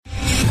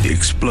the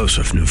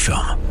explosive new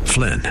film,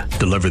 Flynn,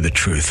 Deliver the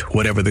Truth,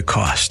 Whatever the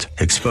Cost,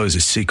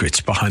 exposes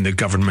secrets behind the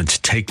government's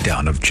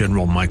takedown of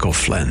General Michael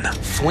Flynn.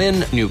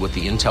 Flynn knew what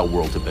the intel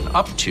world had been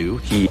up to.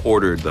 He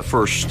ordered the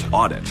first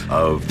audit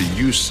of the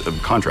use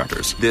of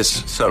contractors.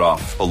 This set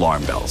off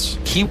alarm bells.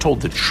 He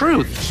told the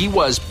truth. He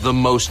was the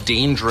most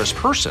dangerous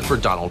person for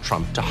Donald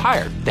Trump to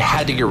hire. They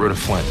had to get rid of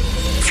Flynn.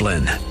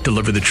 Flynn,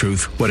 Deliver the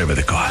Truth, Whatever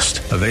the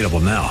Cost. Available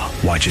now.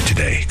 Watch it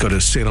today. Go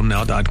to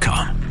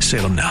salemnow.com.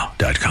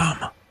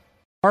 salemnow.com.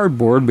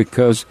 Cardboard,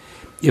 because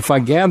if I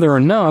gather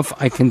enough,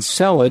 I can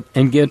sell it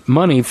and get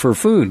money for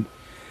food.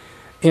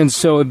 And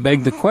so it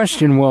begged the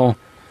question, well,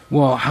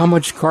 how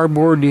much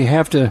cardboard do you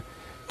have to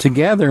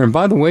gather? And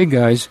by the way,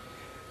 guys,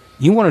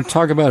 you want to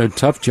talk about a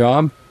tough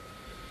job?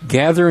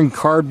 Gathering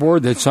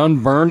cardboard that's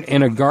unburned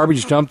in a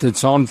garbage dump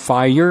that's on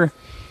fire?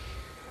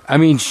 I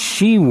mean,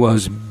 she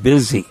was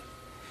busy.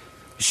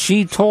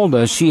 She told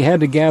us she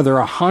had to gather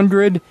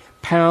 100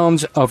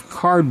 pounds of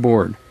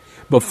cardboard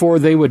before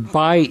they would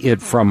buy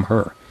it from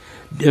her.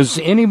 Does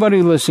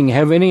anybody listening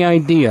have any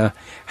idea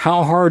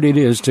how hard it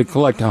is to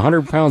collect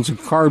 100 pounds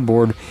of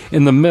cardboard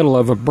in the middle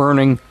of a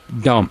burning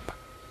dump?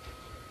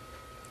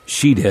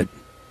 She did.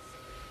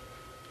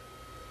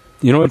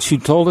 You know what she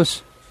told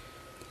us?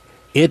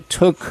 It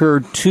took her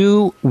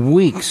 2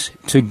 weeks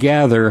to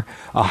gather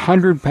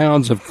 100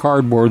 pounds of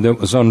cardboard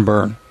that was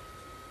unburned.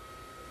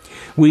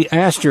 We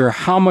asked her,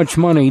 how much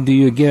money do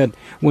you get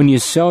when you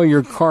sell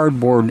your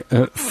cardboard,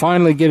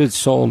 finally get it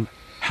sold?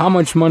 How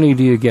much money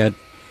do you get?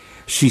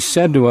 She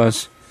said to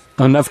us,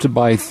 enough to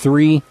buy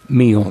 3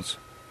 meals.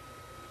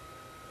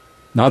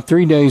 Not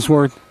 3 days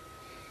worth,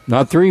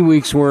 not 3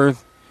 weeks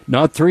worth,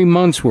 not 3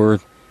 months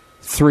worth,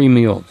 3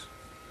 meals.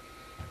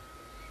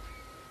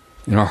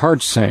 And our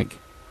hearts sank.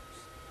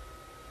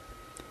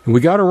 And we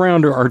got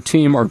around to our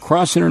team, our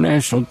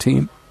cross-international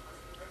team,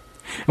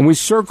 and we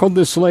circled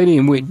this lady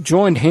and we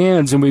joined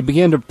hands and we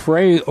began to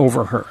pray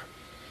over her.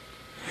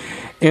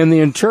 And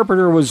the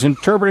interpreter was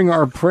interpreting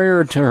our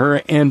prayer to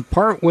her, and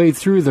partway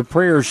through the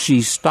prayer,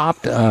 she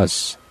stopped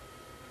us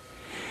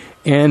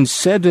and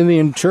said to the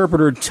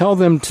interpreter, tell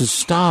them to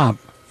stop.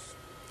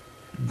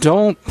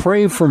 Don't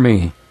pray for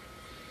me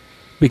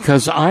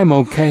because I'm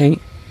okay,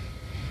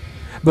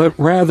 but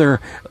rather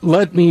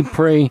let me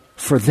pray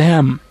for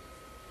them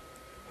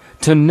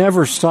to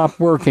never stop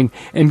working.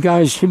 And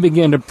guys, she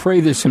began to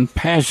pray this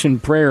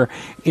impassioned prayer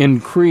in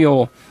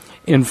Creole,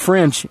 in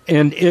French,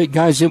 and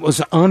it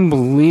was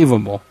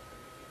unbelievable.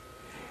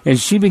 And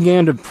she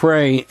began to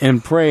pray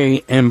and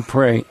pray and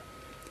pray.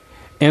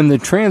 And the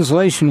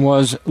translation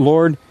was,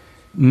 Lord,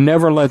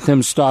 never let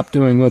them stop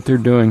doing what they're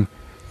doing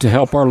to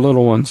help our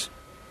little ones,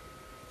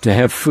 to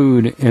have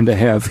food and to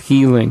have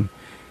healing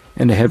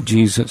and to have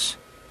Jesus.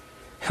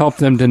 Help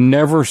them to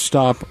never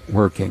stop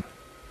working.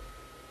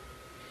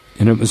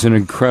 And it was an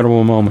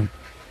incredible moment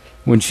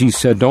when she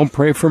said, don't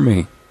pray for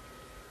me.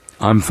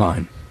 I'm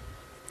fine.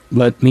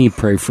 Let me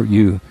pray for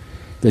you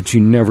that you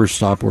never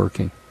stop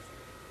working.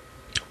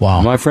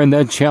 Wow. My friend,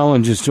 that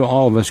challenge is to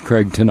all of us,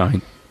 Craig,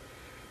 tonight.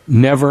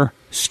 Never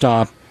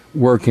stop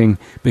working,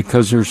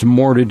 because there's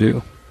more to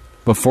do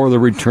before the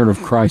return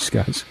of Christ,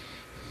 guys.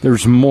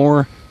 There's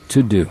more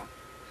to do.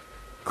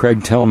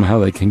 Craig, tell them how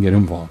they can get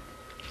involved.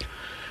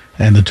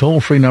 And the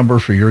toll-free number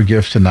for your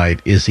gift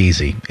tonight is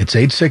easy. It's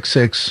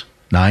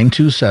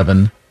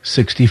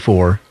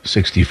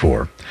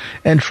 866-927-6464.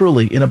 And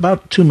truly, in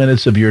about 2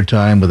 minutes of your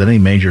time with any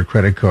major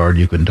credit card,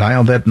 you can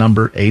dial that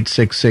number,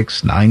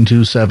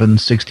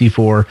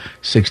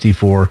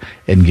 866-927-6464,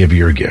 and give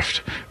your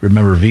gift.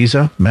 Remember,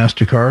 Visa,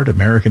 MasterCard,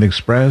 American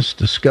Express,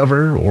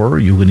 Discover, or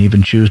you can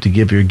even choose to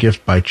give your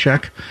gift by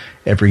check.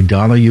 Every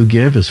dollar you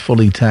give is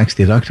fully tax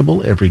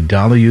deductible. Every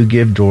dollar you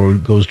give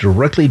goes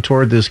directly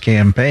toward this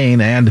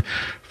campaign, and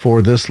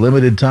for this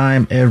limited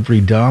time,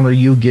 every dollar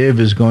you give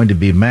is going to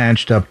be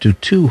matched up to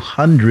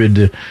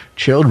 200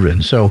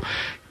 children. So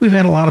we've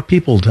had a lot of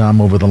people, Tom,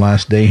 over the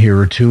last day here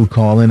or two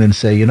call in and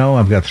say,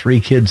 I've got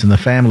 3 kids in the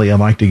family. I'd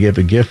like to give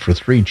a gift for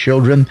 3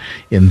 children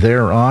in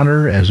their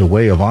honor as a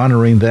way of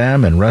honoring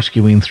them and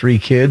rescuing 3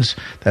 kids.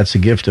 That's a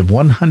gift of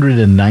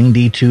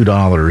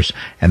 $192.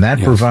 And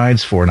that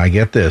provides for, and I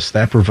get this,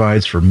 that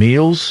provides for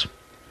meals,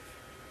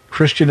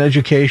 Christian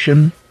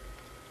education,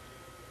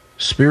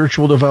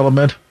 spiritual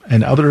development,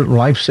 and other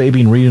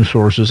life-saving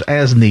resources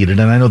as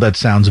needed. And I know that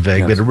sounds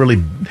vague, but it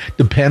really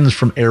depends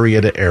from area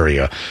to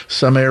area.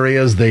 Some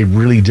areas, they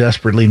really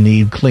desperately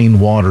need clean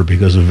water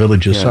because a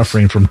village is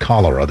suffering from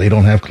cholera. They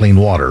don't have clean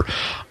water.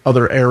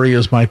 Other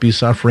areas might be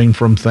suffering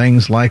from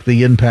things like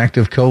the impact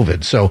of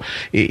COVID. So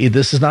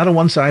this is not a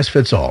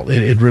one-size-fits-all.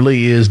 It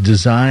really is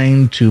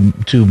designed to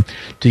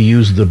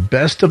use the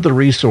best of the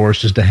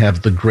resources to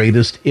have the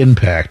greatest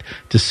impact,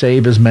 to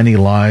save as many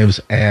lives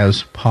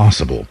as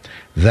possible.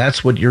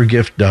 That's what your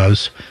gift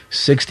does.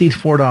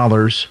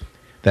 $64,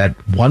 that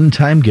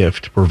one-time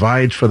gift,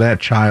 provides for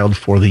that child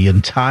for the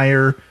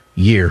entire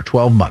year,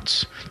 12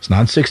 months. It's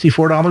not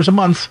 $64 a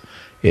month.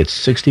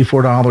 It's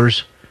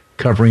 $64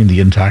 covering the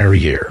entire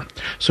year.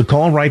 So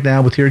call right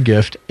now with your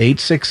gift,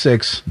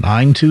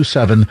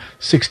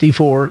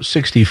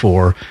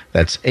 866-927-6464.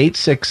 That's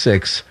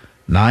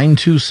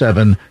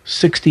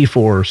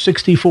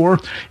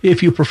 866-927-6464.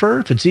 If you prefer,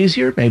 if it's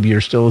easier, maybe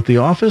you're still at the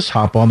office,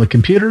 hop on the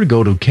computer,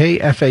 go to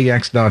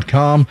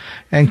KFAX.com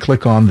and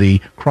click on the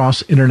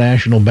Cross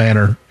International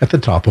banner at the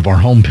top of our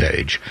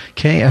homepage,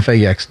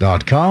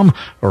 KFAX.com,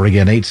 or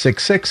again,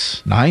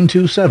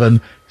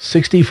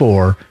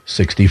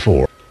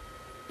 866-927-6464.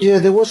 Yeah,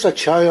 there was a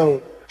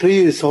child, 3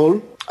 years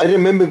old. I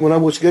remember when I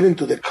was getting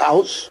to the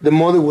house, the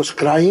mother was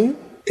crying,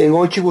 and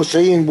all she was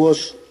saying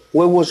was,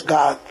 where was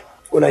God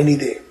when I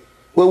needed him?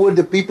 Where were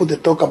the people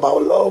that talk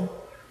about love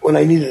when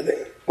I needed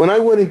them? When I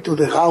went into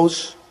the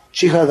house,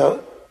 she had a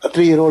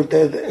 3-year-old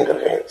dead in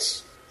her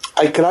hands.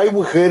 I cried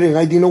with her and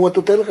I didn't know what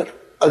to tell her.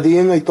 At the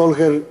end, I told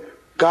her,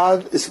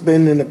 God has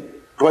been in the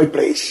right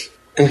place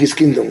in his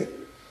kingdom.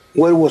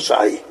 Where was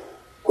I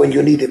when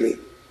you needed me?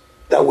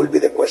 That will be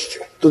the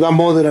question. To that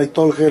mother, I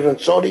told her, I'm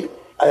sorry,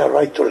 I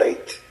arrived too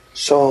late.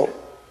 So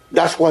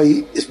that's why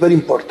it's very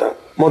important,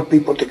 more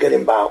people to get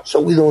involved,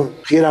 so we don't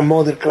hear a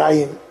mother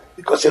crying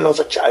because she lost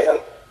a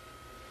child.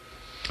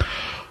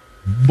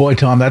 Boy,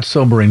 Tom, that's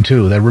sobering,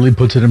 too. That really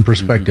puts it in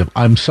perspective.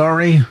 I'm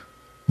sorry,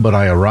 but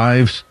I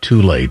arrived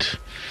too late.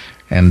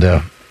 And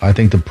I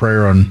think the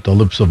prayer on the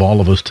lips of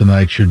all of us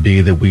tonight should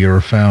be that we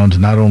are found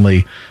not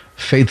only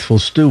faithful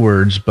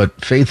stewards,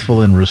 but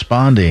faithful in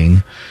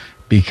responding,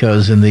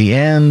 because in the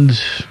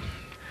end,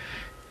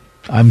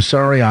 I'm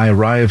sorry I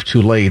arrived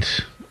too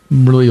late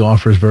really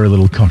offers very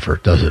little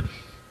comfort, does it?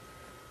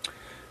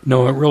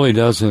 No, it really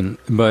doesn't.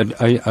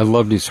 But I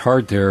loved his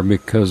heart there,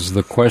 because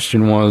the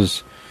question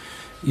was,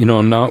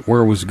 not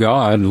where was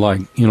God?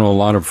 Like, a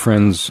lot of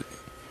friends,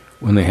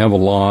 when they have a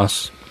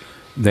loss,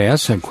 they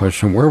ask that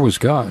question, where was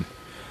God?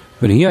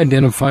 But he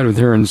identified with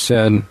her and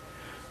said,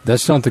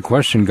 that's not the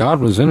question. God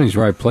was in his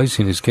right place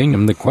in his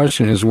kingdom. The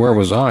question is, where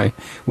was I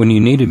when you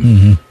needed me?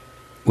 Mm-hmm.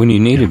 When you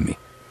needed me.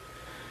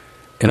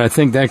 And I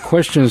think that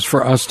question is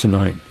for us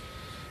tonight.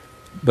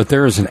 But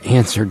there is an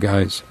answer,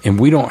 guys. And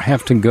we don't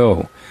have to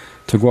go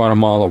to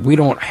Guatemala. We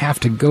don't have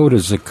to go to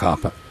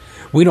Zacapa.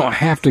 We don't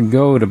have to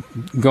go to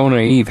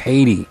Gonaive,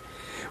 Haiti.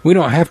 We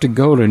don't have to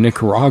go to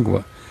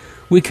Nicaragua.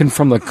 We can,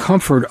 from the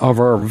comfort of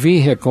our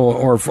vehicle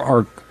or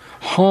our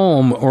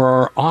home or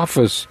our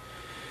office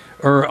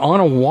or on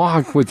a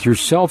walk with your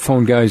cell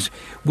phone, guys,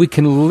 we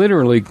can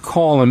literally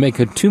call and make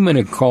a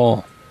 2-minute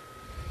call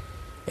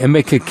and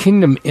make a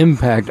kingdom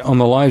impact on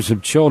the lives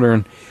of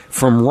children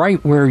from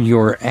right where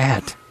you're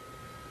at.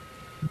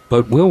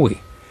 But will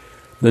we?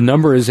 The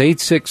number is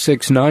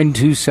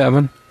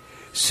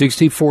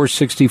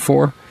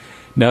 866-927-6464.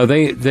 Now,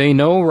 they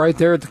know right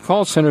there at the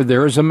call center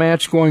there is a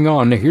match going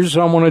on. Now, here's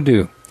what I want to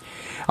do.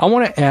 I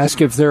want to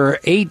ask if there are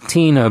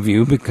 18 of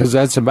you, because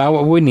that's about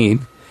what we need,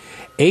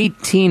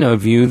 18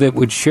 of you that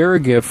would share a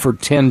gift for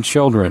 10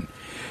 children.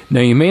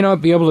 Now, you may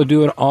not be able to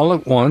do it all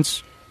at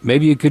once.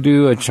 Maybe you could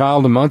do a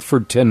child a month for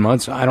 10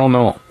 months. I don't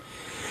know.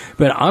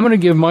 But I'm going to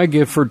give my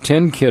gift for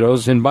 10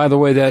 kiddos. And by the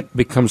way, that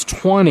becomes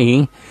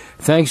 20,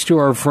 thanks to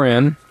our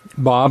friend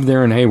Bob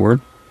there in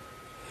Hayward.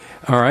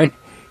 All right.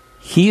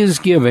 He is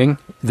giving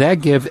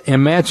that gift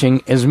and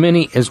matching as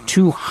many as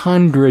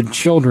 200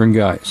 children,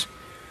 guys.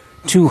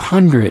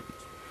 200.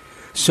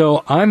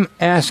 So I'm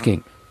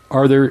asking,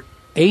 are there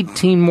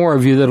 18 more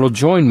of you that will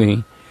join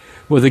me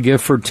with a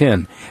gift for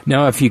 10?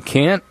 Now, if you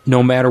can't,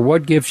 no matter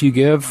what gift you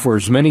give for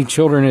as many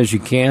children as you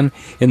can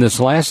in this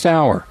last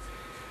hour,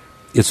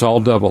 it's all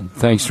doubled,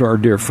 thanks to our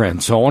dear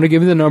friend. So I want to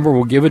give you the number.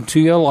 We'll give it to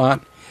you a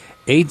lot.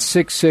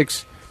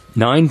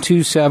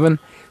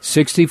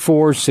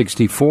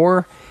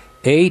 866-927-6464.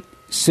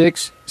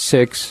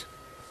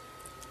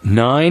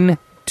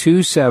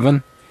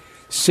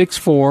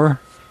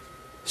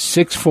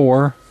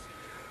 866-927-6464.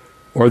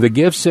 Or the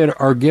gifts that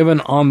are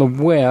given on the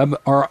web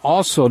are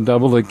also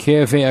doubled at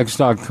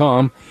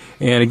KFAX.com.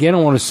 And again, I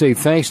want to say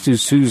thanks to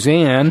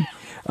Suzanne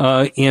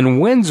in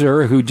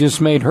Windsor, who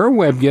just made her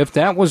web gift.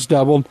 That was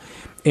doubled.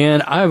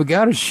 And I've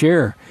got to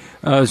share.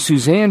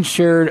 Suzanne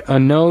shared a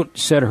note,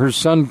 said her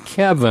son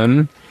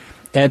Kevin,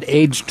 at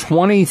age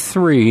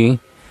 23,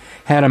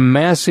 had a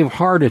massive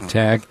heart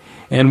attack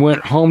and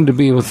went home to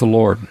be with the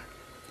Lord.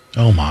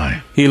 Oh,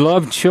 my. He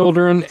loved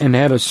children and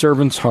had a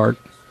servant's heart.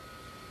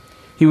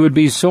 He would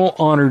be so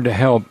honored to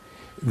help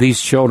these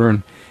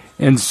children.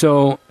 And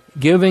so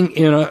giving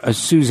in a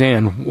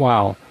Suzanne,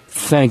 wow,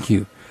 thank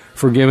you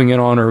for giving in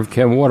honor of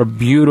Kevin. What a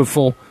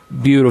beautiful,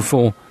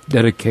 beautiful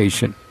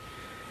dedication.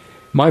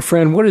 My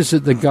friend, what is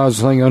it that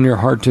God's laying on your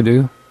heart to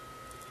do?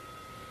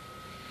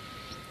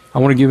 I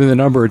want to give you the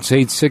number. It's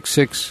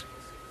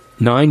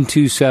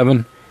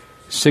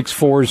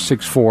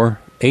 866-927-6464.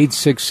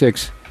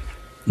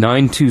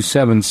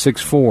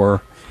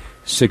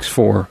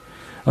 866-927-6464.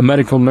 A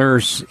medical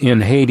nurse in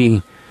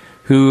Haiti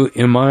who,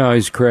 in my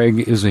eyes,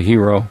 Craig, is a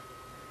hero,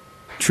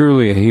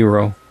 truly a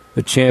hero,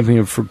 a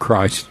champion for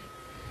Christ,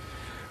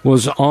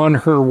 was on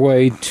her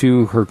way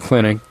to her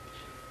clinic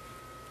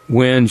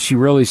when she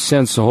really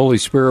sensed the Holy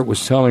Spirit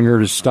was telling her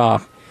to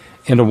stop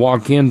and to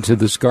walk into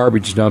this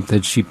garbage dump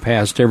that she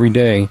passed every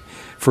day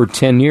for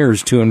 10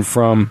 years to and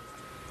from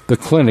the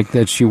clinic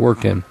that she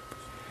worked in.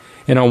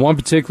 And on one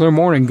particular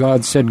morning,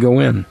 God said, go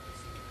in.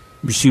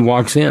 She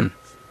walks in.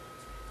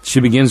 She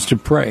begins to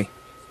pray.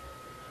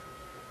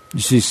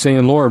 She's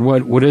saying, Lord,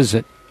 what is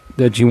it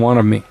that you want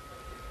of me?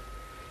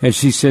 And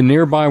she said,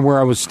 nearby where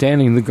I was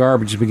standing, the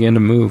garbage began to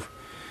move.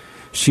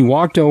 She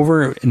walked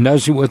over and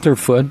nudged it with her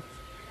foot.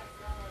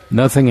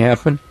 Nothing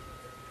happened.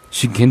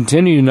 She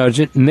continued to nudge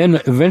it, and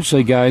then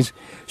eventually, guys,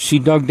 she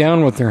dug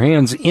down with her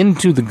hands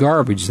into the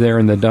garbage there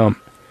in the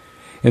dump.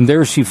 And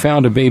there she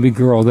found a baby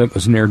girl that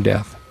was near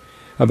death,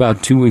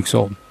 about 2 weeks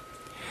old.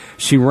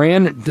 She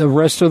ran the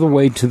rest of the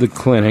way to the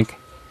clinic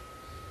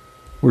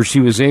where she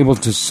was able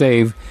to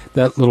save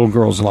that little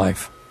girl's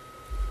life.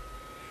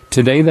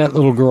 Today, that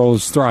little girl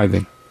is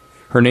thriving.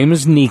 Her name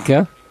is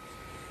Nika.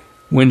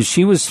 When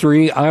she was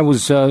 3, I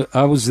was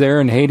there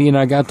in Haiti, and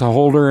I got to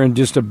hold her, and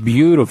just a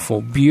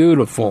beautiful,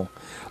 beautiful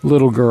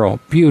little girl.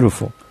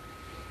 Beautiful.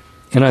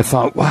 And I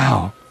thought,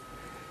 wow,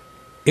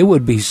 it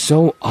would be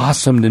so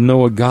awesome to know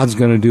what God's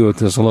going to do with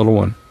this little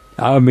one.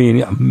 I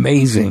mean,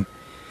 amazing.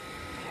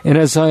 And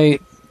as I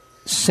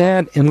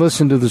sat and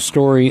listened to the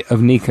story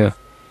of Nika,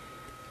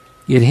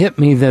 it hit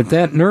me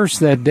that nurse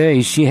that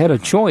day, she had a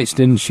choice,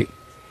 didn't she?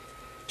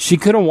 She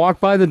could have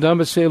walked by the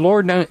dump and say,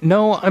 Lord,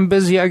 no, I'm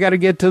busy. I got to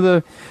get to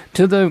the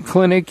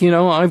clinic. You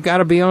know, I've got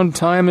to be on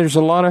time. There's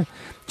a lot of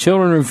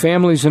children and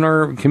families in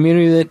our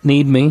community that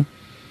need me.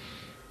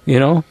 You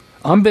know,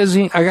 I'm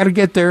busy. I got to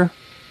get there.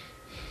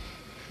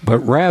 But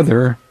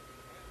rather,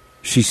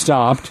 she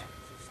stopped.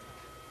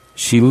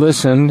 She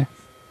listened.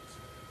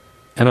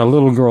 And a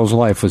little girl's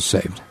life was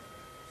saved.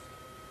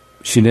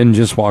 She didn't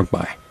just walk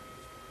by.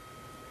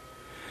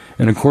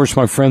 And of course,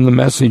 my friend, the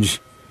message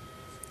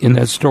in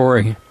that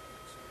story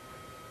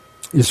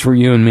is for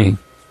you and me.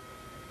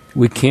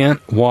 We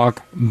can't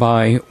walk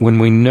by when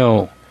we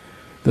know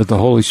that the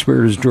Holy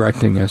Spirit is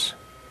directing us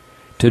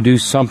to do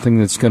something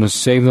that's going to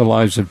save the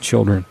lives of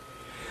children,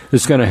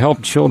 that's going to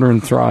help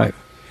children thrive,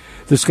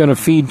 that's going to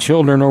feed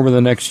children over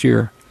the next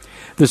year,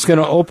 that's going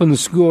to open the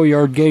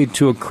schoolyard gate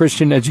to a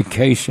Christian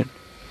education,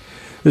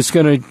 that's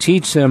going to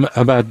teach them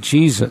about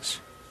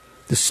Jesus,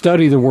 to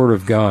study the Word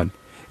of God.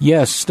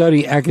 Yes,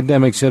 study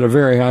academics at a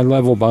very high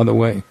level, by the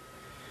way,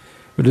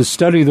 but to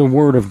study the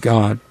Word of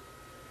God.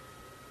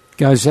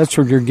 Guys, that's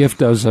what your gift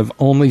does, of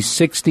only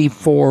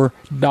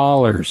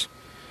 $64.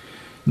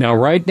 Now,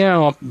 right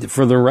now,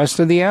 for the rest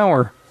of the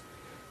hour,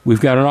 we've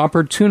got an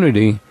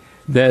opportunity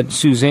that,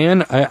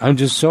 Suzanne, I'm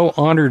just so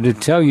honored to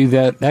tell you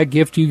that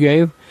gift you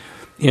gave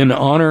in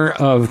honor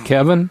of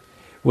Kevin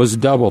was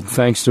doubled,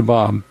 thanks to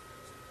Bob.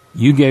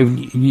 You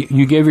gave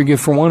your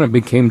gift for 1, it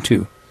became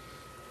 2.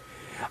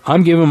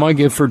 I'm giving my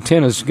gift for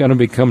 10, it's going to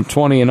become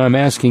 20, and I'm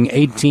asking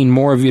 18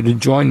 more of you to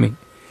join me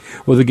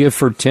with a gift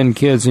for 10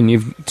 kids.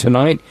 And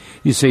tonight,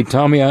 you say,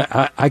 Tommy,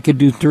 I could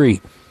do 3.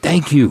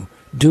 Thank you.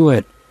 Do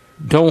it.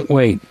 Don't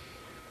wait.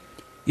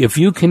 If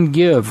you can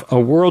give a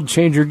world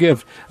changer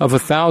gift of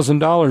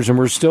 $1,000, and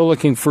we're still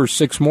looking for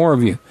 6 more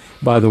of you,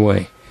 by the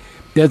way,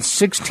 that's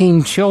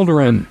 16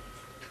 children.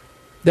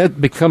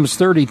 That becomes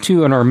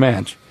 32 in our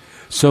match.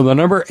 So the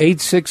number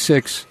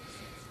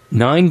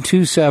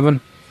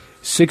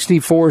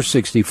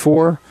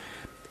 866-927-6464,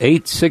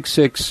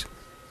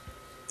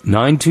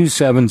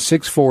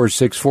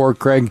 866-927-6464.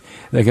 Craig,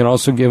 they can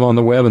also give on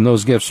the web, and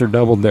those gifts are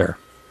doubled there.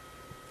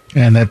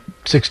 And that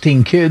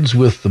 16 kids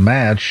with the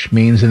match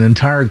means an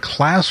entire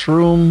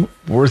classroom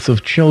worth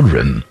of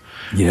children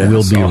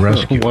will be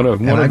rescued.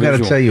 And I got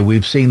to tell you,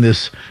 we've seen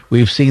this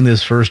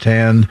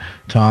firsthand,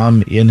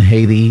 Tom, in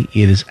Haiti.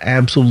 It is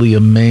absolutely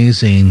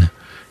amazing.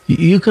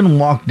 You can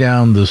walk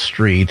down the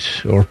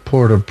street or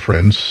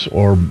Port-au-Prince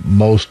or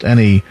most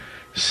any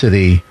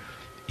city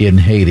in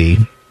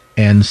Haiti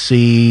and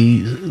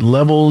see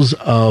levels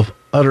of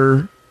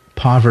utter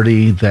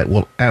poverty that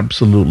will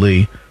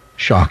absolutely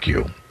shock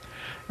you.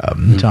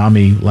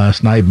 Tommy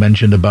last night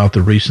mentioned about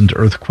the recent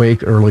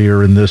earthquake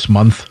earlier in this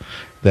month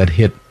that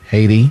hit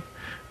Haiti.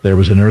 There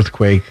was an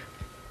earthquake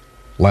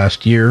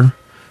last year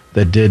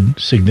that did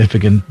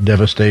significant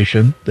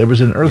devastation. There was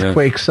an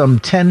earthquake some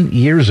 10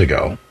 years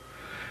ago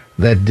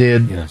that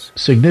did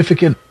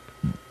significant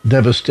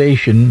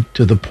devastation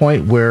to the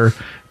point where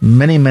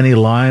many, many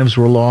lives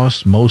were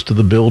lost. Most of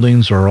the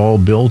buildings are all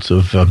built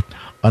of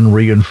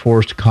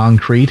unreinforced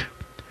concrete.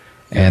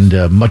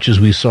 And much as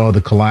we saw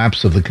the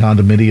collapse of the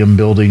condominium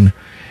building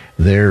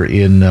there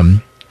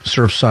in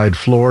Surfside,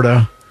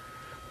 Florida,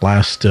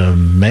 last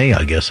May,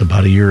 I guess,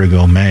 about a year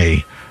ago,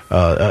 May,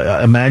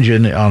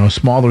 imagine on a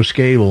smaller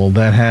scale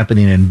that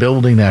happening in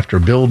building after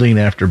building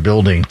after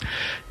building.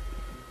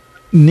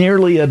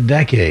 Nearly a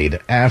decade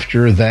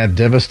after that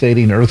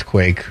devastating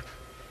earthquake,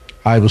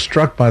 I was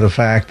struck by the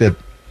fact that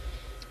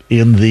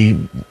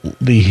in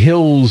the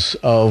hills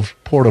of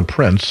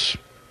Port-au-Prince,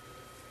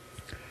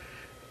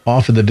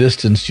 off in the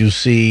distance, you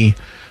see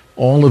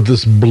all of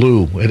this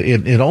blue.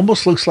 It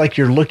almost looks like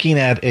you're looking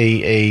at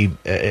an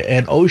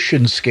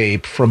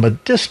oceanscape from a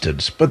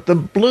distance, but the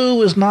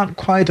blue is not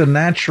quite a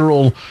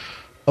natural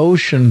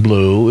ocean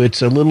blue.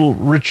 It's a little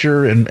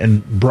richer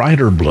and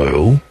brighter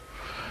blue.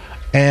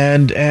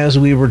 And as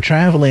we were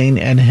traveling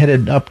and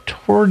headed up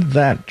toward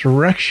that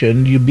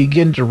direction, you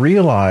begin to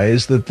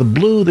realize that the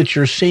blue that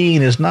you're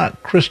seeing is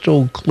not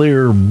crystal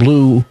clear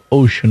blue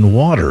ocean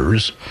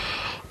waters,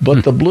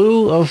 but the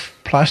blue of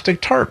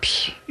plastic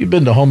tarps. You've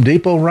been to Home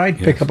Depot, right?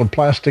 Yes. Pick up a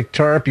plastic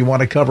tarp. You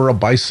want to cover a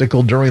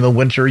bicycle during the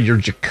winter, your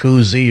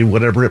jacuzzi,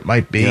 whatever it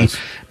might be. Yes.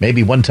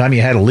 Maybe one time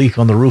you had a leak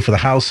on the roof of the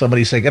house.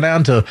 Somebody said, go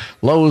down to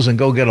Lowe's and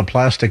go get a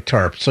plastic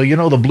tarp. So you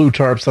know the blue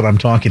tarps that I'm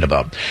talking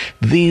about.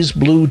 These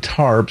blue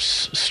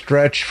tarps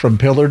stretch from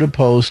pillar to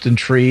post and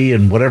tree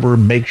and whatever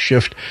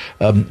makeshift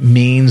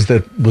means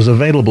that was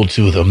available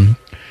to them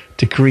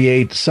to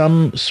create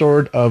some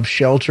sort of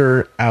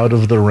shelter out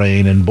of the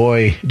rain. And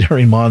boy,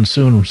 during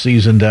monsoon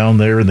season down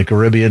there in the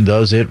Caribbean,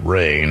 does it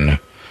rain.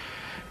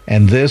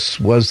 And this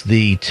was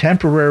the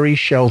temporary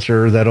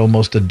shelter that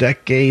almost a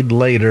decade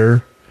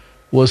later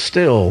was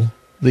still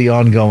the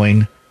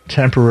ongoing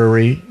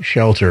temporary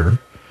shelter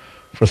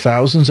for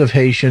thousands of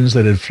Haitians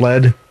that had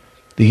fled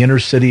the inner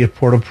city of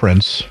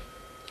Port-au-Prince,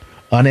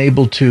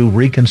 unable to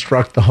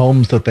reconstruct the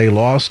homes that they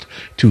lost,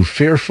 too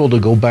fearful to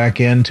go back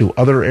into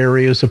other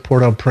areas of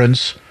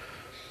Port-au-Prince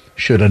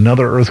should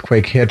another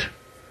earthquake hit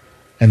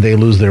and they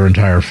lose their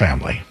entire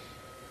family.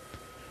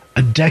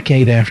 A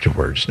decade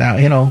afterwards. Now,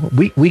 you know,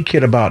 we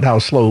kid about how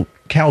slow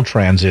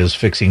Caltrans is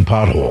fixing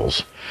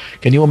potholes.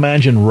 Can you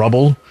imagine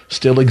rubble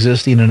still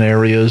existing in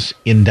areas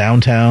in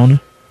downtown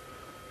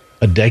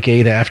a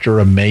decade after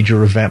a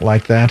major event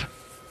like that?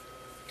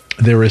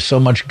 There is so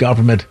much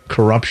government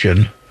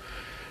corruption,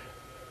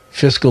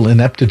 fiscal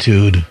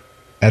ineptitude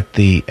at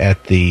the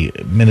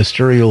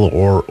ministerial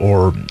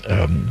or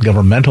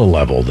governmental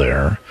level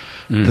there,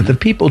 that the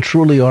people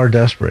truly are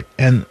desperate.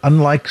 And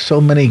unlike so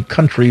many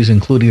countries,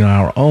 including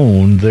our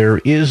own, there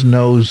is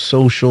no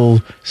social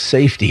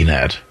safety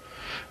net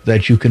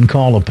that you can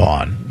call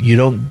upon. You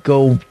don't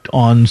go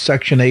on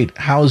Section 8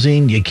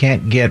 housing. You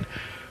can't get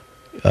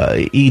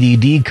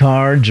EDD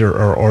cards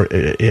or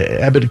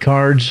EBIT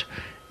cards.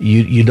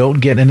 You don't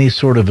get any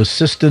sort of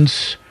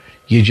assistance.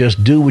 You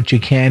just do what you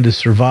can to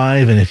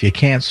survive, and if you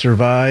can't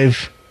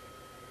survive,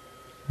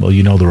 well,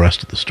 you know the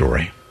rest of the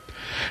story.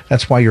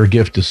 That's why your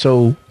gift is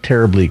so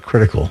terribly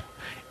critical.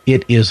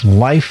 It is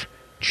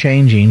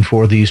life-changing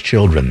for these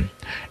children.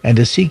 And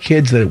to see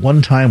kids that at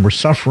one time were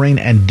suffering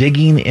and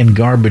digging in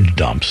garbage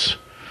dumps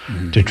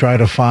to try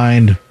to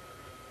find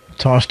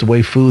tossed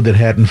away food that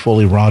hadn't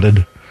fully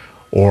rotted,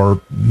 or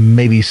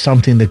maybe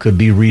something that could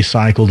be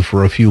recycled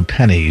for a few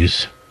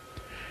pennies,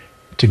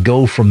 to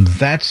go from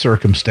that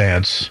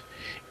circumstance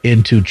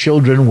into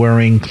children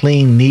wearing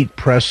clean, neat,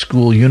 pressed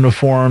school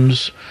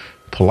uniforms,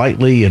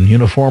 politely and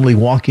uniformly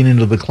walking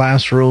into the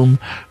classroom,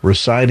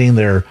 reciting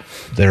their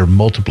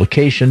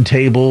multiplication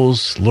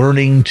tables,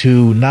 learning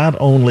to not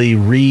only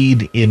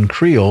read in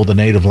Creole, the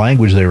native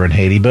language there in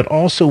Haiti, but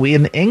also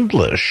in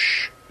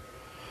English,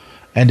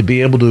 and to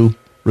be able to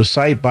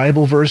recite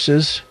Bible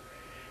verses.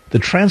 The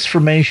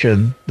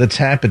transformation that's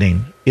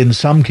happening in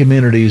some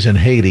communities in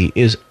Haiti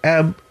is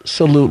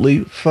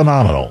absolutely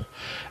phenomenal.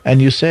 And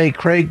you say,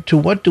 Craig, to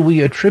what do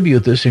we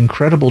attribute this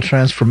incredible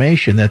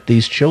transformation that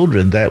these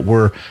children that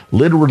were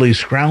literally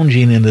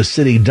scrounging in the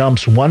city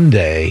dumps one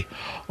day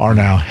are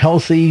now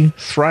healthy,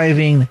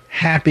 thriving,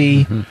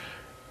 happy,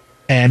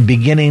 and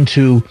beginning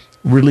to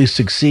really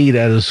succeed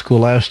at a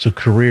scholastic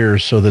career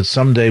so that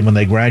someday when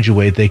they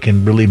graduate, they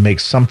can really make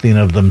something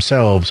of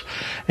themselves?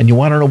 And you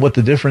want to know what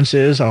the difference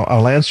is?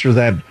 I'll answer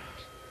that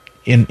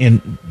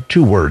in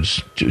two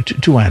words,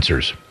 two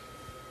answers.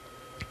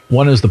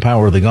 One is the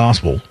power of the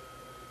gospel,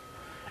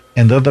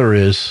 and the other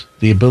is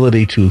the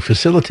ability to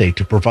facilitate,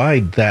 to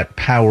provide that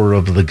power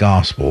of the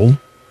gospel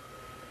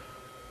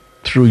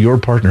through your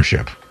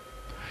partnership.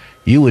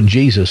 You and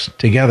Jesus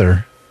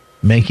together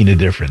making a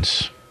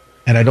difference.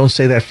 And I don't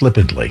say that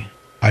flippantly.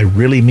 I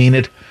really mean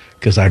it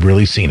because I've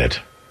really seen it.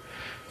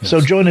 Yes.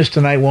 So join us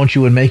tonight, won't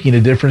you, in making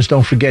a difference.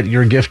 Don't forget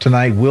your gift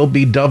tonight will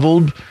be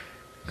doubled.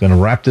 Going to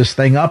wrap this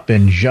thing up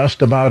in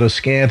just about a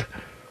scant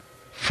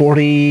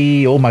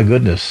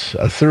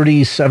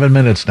 37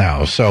 minutes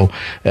now. So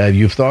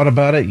you've thought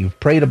about it. You've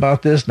prayed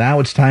about this.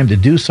 Now it's time to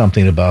do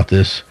something about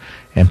this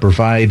and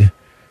provide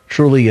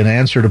truly an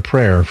answer to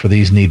prayer for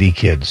these needy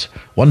kids.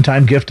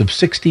 One-time gift of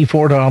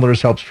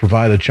 $64 helps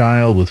provide a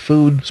child with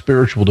food,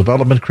 spiritual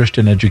development,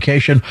 Christian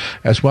education,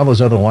 as well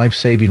as other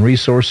life-saving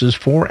resources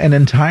for an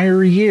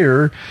entire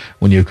year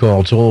when you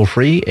call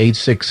toll-free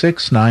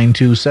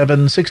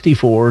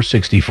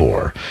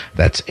 866-927-6464.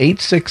 That's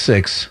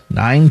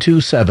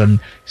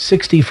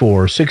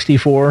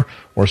 866-927-6464.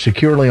 Or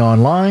securely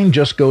online,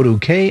 just go to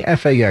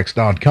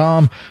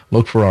KFAX.com.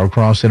 Look for our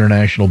Cross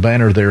International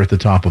banner there at the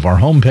top of our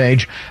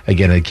homepage.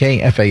 Again, at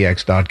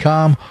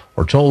KFAX.com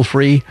or toll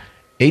free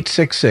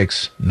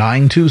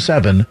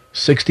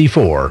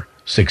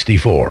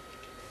 866-927-6464.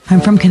 I'm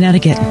from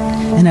Connecticut,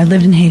 and I've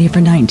lived in Haiti for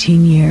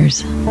 19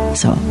 years.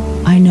 So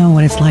I know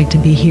what it's like to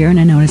be here, and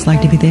I know what it's like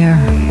to be there.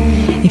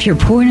 If you're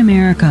poor in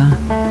America,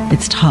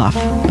 it's tough,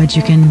 but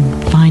you can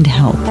find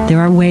help. There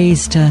are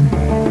ways to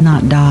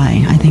not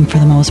die, I think, for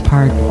the most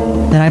part,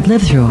 that I've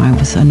lived through. I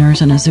was a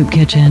nurse in a soup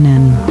kitchen,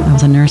 and I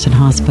was a nurse in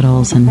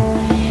hospitals. And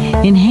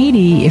in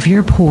Haiti, if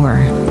you're poor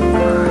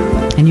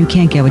and you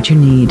can't get what you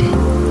need,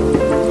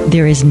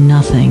 there is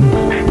nothing,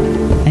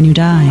 and you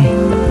die.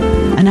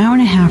 An hour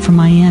and a half from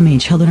Miami,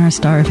 children are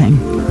starving,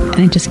 and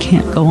it just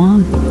can't go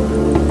on.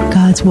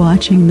 God's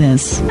watching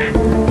this,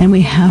 and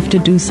we have to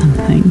do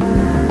something.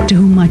 To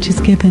whom much is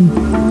given,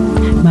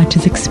 much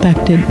is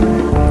expected.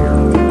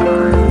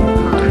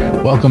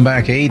 Welcome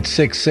back,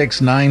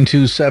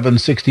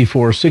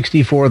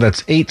 866-927-6464.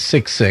 That's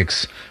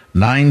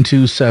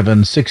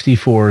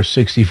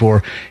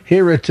 866-927-6464.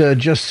 Here at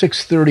just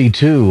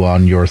 6:32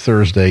 on your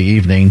Thursday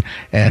evening.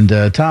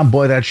 And Tom,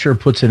 boy, that sure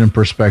puts it in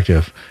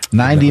perspective.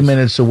 90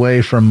 minutes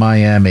away from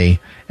Miami.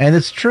 And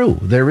it's true.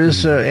 There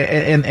is,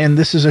 and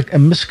this is a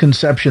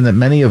misconception that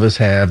many of us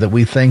have, that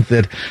we think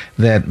that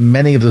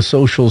many of the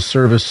social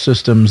service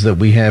systems that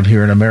we have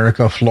here in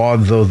America,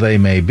 flawed though they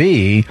may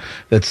be,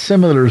 that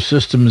similar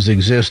systems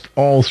exist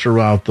all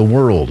throughout the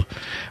world.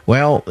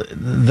 Well,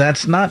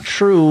 that's not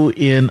true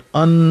in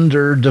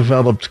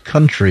underdeveloped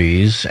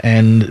countries,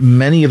 and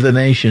many of the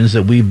nations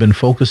that we've been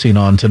focusing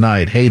on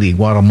tonight, Haiti,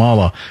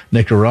 Guatemala,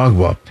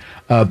 Nicaragua,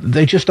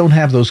 they just don't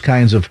have those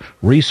kinds of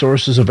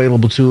resources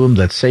available to them.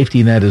 That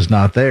safety net is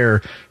not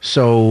there.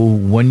 So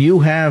when you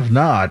have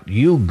not,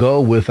 you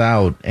go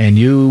without, and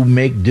you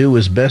make do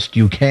as best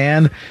you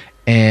can.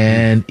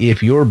 And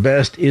if your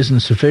best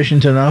isn't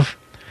sufficient enough,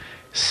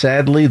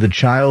 sadly, the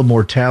child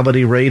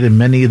mortality rate in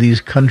many of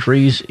these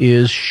countries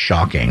is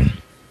shocking.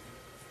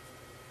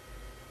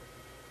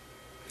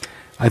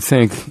 I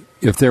think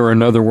if there were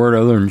another word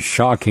other than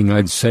shocking,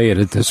 I'd say it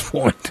at this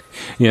point.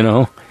 You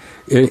know,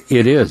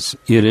 it is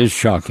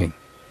shocking.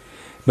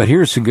 But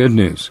here's the good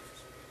news.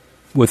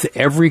 With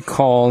every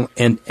call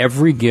and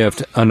every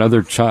gift,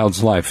 another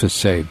child's life is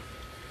saved.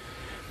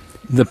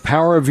 The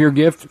power of your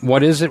gift,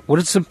 what is it? What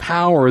is the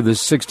power of the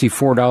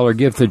 $64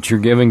 gift that you're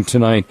giving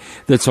tonight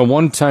that's a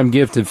one-time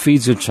gift that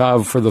feeds a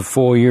child for the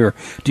full year?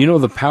 Do you know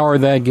the power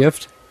of that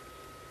gift?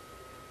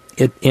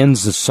 It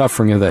ends the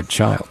suffering of that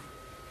child.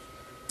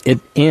 It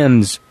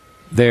ends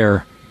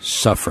their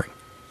suffering.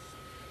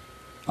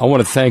 I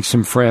want to thank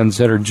some friends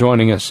that are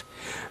joining us.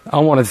 I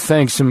want to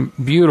thank some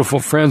beautiful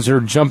friends that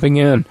are jumping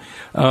in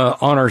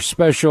on our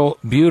special,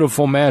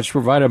 beautiful match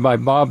provided by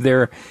Bob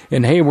there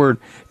in Hayward.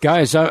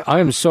 Guys, I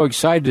am so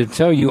excited to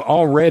tell you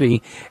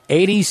already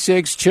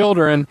 86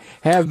 children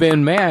have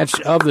been matched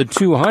of the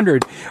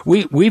 200.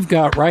 We've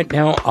got right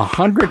now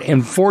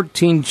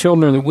 114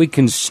 children that we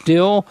can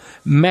still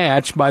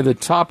match by the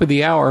top of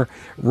the hour.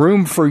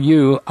 Room for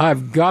you.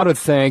 I've got to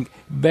thank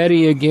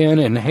Betty again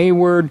in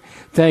Hayward.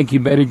 Thank you,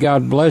 Betty.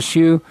 God bless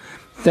you.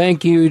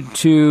 Thank you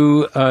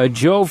to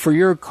Joe for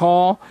your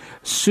call.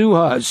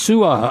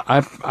 Suha,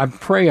 I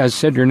pray I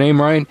said your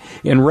name right,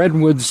 in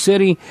Redwood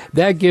City.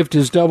 That gift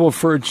is double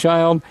for a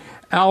child.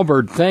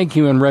 Albert, thank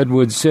you in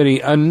Redwood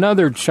City.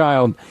 Another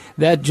child,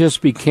 that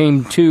just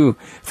became 2.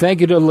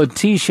 Thank you to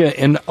Letitia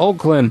in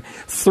Oakland.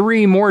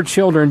 3 more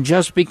children,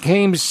 just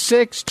became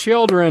 6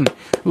 children,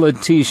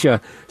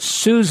 Letitia.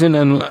 Susan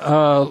in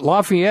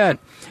Lafayette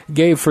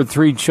gave for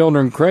 3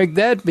 children. Craig,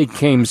 that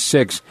became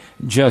 6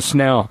 just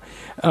now.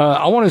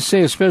 I want to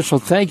say a special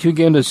thank you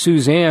again to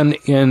Suzanne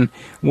in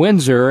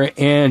Windsor,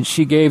 and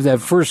she gave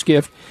that first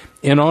gift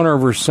in honor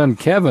of her son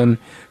Kevin,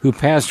 who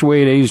passed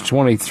away at age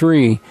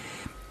 23.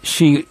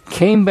 She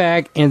came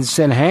back and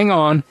said, hang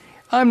on,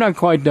 I'm not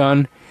quite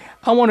done.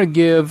 I want to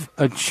give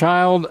a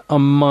child a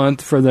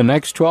month for the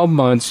next 12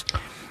 months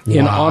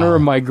in honor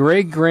of my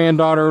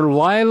great-granddaughter,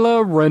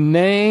 Lila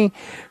Renee,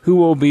 who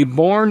will be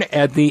born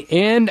at the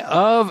end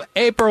of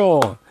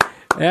April.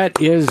 That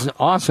is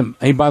awesome.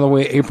 Hey, by the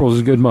way, April is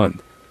a good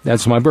month.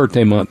 That's my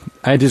birthday month.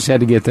 I just had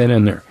to get that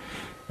in there.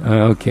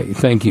 Okay,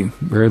 thank you.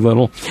 Very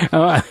little.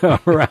 All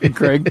right,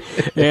 Craig.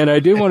 And I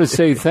do want to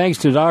say thanks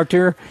to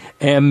Dr.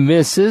 and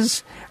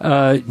Mrs.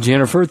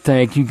 Jennifer.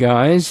 Thank you,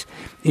 guys.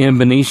 And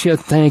Benicia,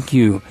 thank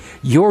you.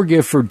 Your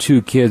gift for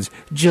 2 kids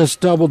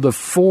just doubled to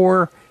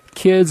 4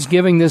 kids,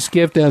 giving this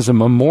gift as a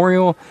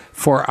memorial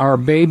for our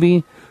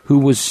baby who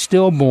was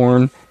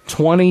stillborn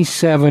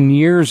 27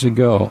 years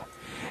ago,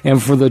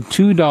 and for the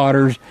 2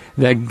 daughters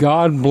that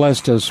God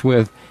blessed us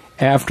with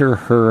after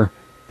her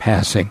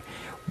passing.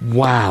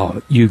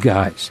 Wow, you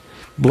guys.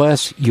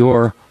 Bless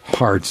your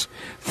hearts.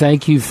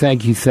 Thank you,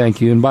 thank you,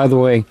 thank you. And by the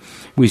way,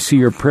 we see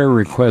your prayer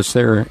request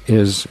there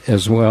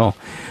as well.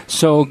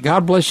 So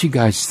God bless you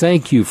guys.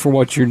 Thank you for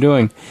what you're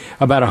doing.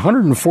 About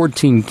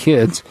 114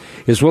 kids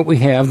is what we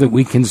have that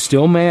we can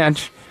still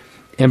match.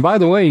 And by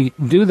the way,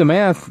 do the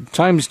math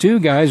times 2,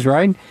 guys,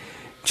 right?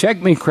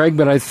 Check me, Craig,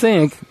 but I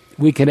think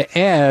we could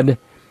add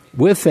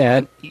with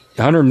that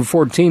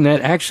 114, that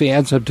actually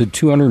adds up to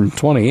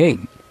 228.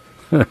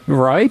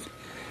 Right?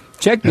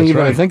 Check me,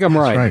 but I think I'm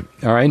right.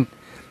 All right.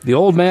 The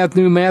old math,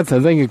 new math, I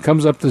think it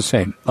comes up the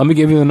same. Let me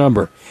give you the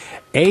number.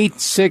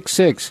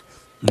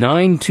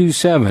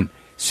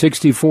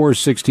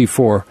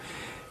 866-927-6464.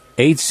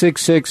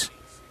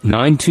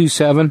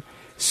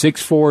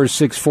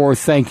 866-927-6464.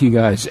 Thank you,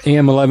 guys.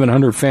 AM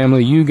 1100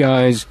 family, you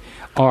guys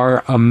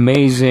are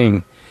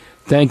amazing.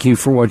 Thank you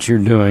for what you're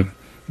doing.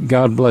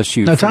 God bless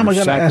you. Now, Tom, I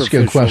got to ask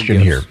you a question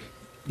here.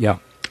 Yeah.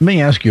 Let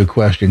me ask you a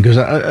question,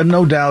 because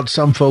no doubt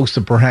some folks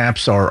that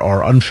perhaps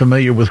are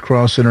unfamiliar with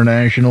Cross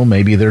International,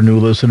 maybe they're new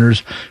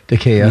listeners to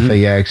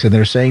KFAX, and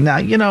they're saying, now,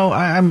 you know,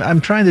 I'm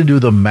trying to do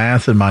the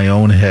math in my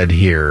own head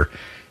here.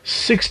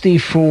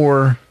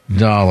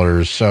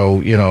 $64. So,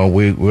 you know,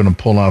 we're going to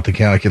pull out the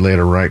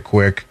calculator right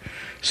quick.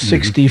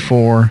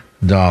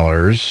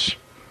 $64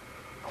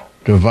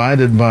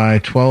 divided by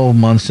 12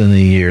 months in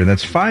the year.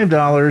 That's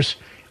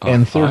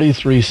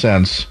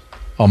 $5.33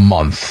 a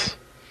month.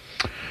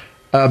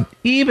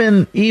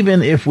 Even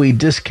if we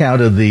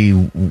discounted the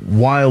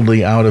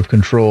wildly out of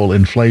control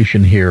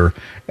inflation here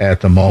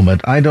at the moment,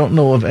 I don't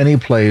know of any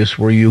place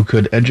where you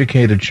could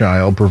educate a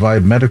child,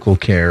 provide medical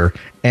care,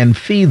 and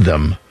feed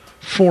them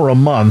for a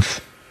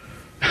month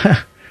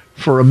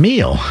for a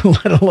meal,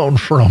 let alone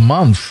for a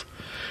month.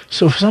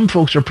 So some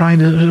folks are trying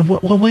to,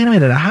 well, wait a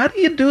minute, how do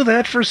you do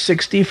that for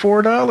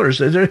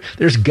 $64?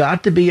 There's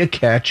got to be a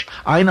catch.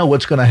 I know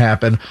what's going to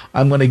happen.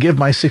 I'm going to give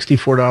my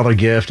 $64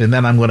 gift, and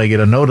then I'm going to get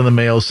a note in the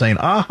mail saying,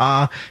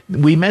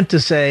 we meant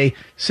to say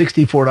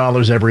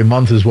 $64 every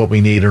month is what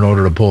we need in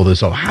order to pull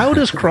this off. How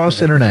does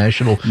Cross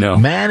International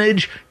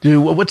manage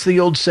to, what's the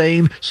old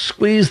saying,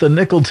 squeeze the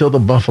nickel till the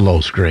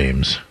buffalo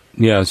screams?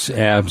 Yes,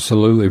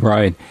 absolutely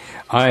right.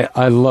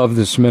 I love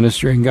this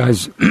ministry, and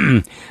guys,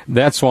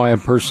 that's why I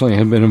personally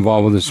have been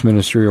involved with this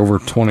ministry over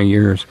 20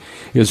 years,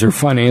 is their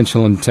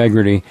financial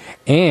integrity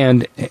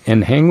and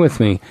hang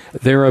with me,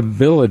 their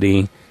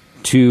ability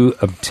to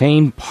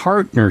obtain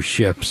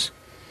partnerships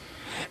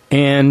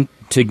and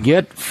to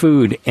get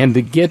food and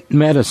to get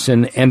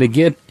medicine and to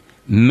get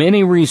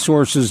many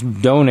resources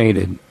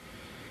donated.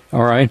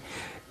 All right?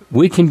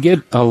 We can get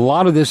a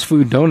lot of this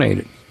food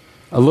donated.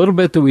 A little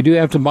bit that we do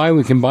have to buy,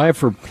 we can buy it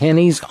for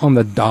pennies on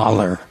the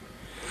dollar.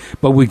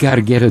 But we got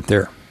to get it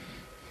there.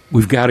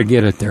 We've got to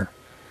get it there.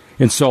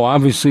 And so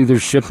obviously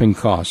there's shipping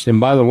costs. And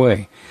by the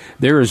way,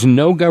 there is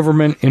no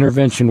government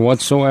intervention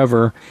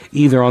whatsoever,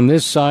 either on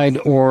this side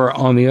or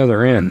on the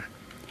other end,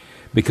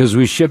 because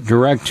we ship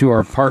direct to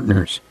our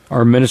partners,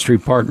 our ministry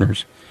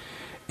partners.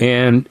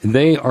 And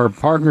they are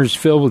partners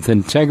filled with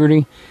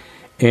integrity.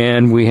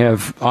 And we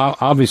have,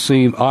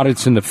 obviously,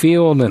 audits in the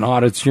field and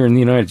audits here in the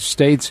United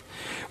States.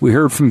 We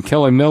heard from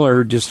Kelly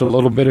Miller just a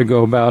little bit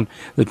ago about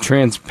the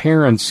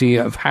transparency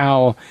of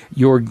how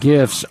your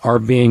gifts are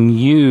being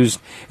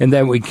used and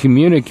that we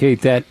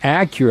communicate that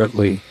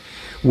accurately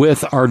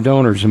with our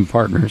donors and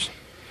partners.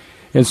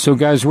 And so,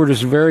 guys, we're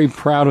just very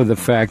proud of the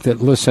fact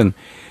that, listen,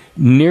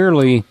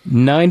 nearly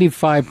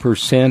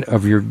 95%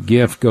 of your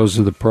gift goes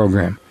to the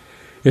program.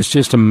 It's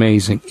just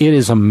amazing. It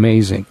is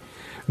amazing.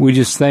 We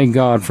just thank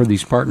God for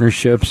these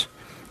partnerships.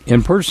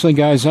 And personally,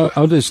 guys,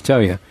 I'll just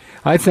tell you,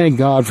 I thank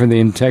God for the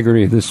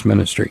integrity of this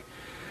ministry.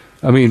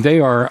 I mean, they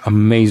are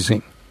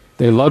amazing.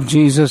 They love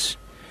Jesus.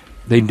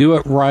 They do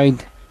it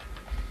right.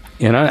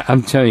 And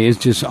I'm telling you, it's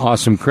just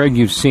awesome. Craig,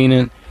 you've seen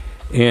it,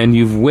 and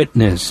you've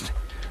witnessed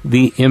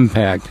the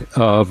impact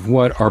of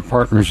what our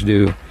partners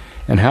do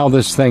and how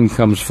this thing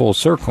comes full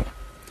circle.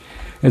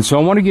 And so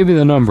I want to give you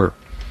the number.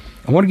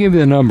 I want to give you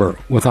the number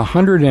with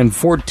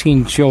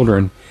 114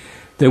 children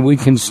that we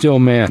can still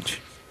match.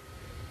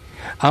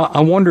 I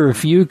wonder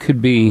if you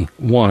could be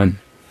one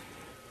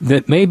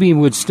that maybe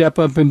would step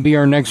up and be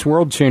our next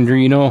world changer.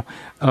 You know,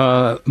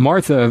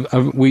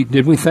 Martha, we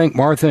thank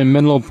Martha in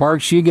Menlo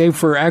Park? She gave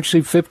for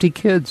actually 50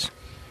 kids.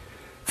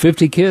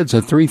 50 kids,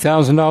 a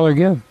 $3,000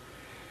 gift.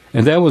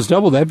 And that was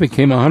double. That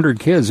became 100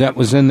 kids. That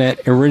was in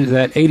that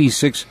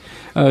 86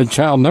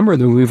 child number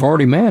that we've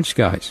already matched,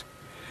 guys.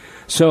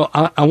 So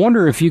I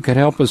wonder if you could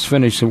help us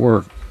finish the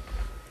work.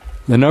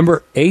 The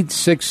number,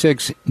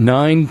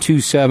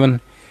 866-927-6464,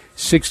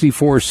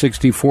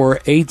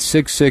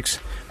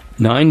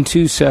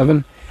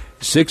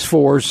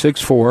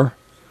 866-927-6464,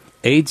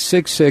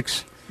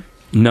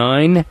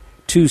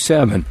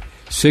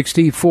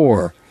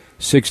 866-927-6464,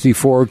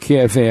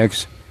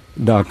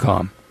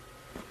 KFAX.com.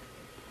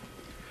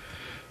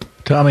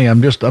 Tommy,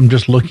 I'm just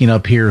looking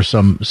up here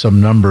some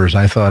numbers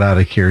I thought out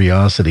of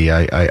curiosity.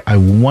 I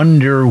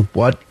wonder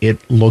what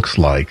it looks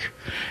like.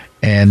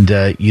 And,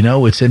 you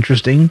know, it's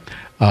interesting.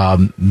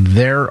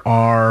 There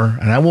are,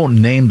 and I won't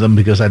name them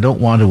because I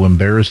don't want to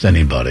embarrass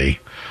anybody,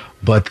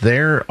 but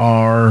there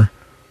are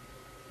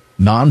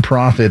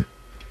nonprofit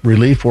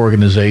relief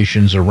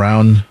organizations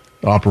around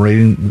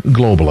operating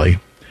globally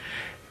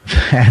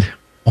that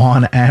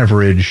on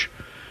average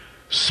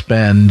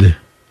spend,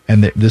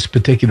 and this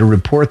particular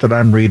report that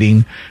I'm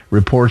reading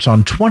reports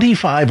on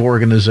 25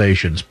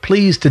 organizations.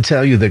 Pleased to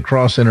tell you that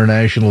Cross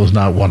International is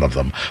not one of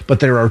them. But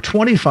there are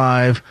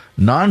 25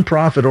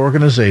 nonprofit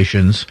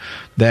organizations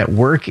that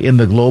work in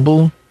the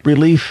global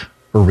relief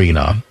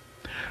arena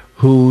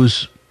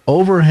whose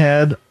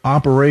overhead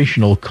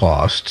operational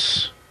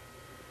costs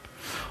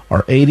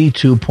are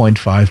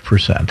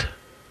 82.5%.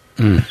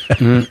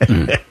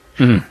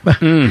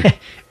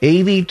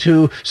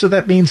 82. So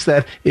that means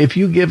that if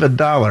you give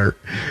 $1,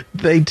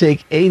 they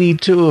take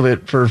 82 of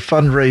it for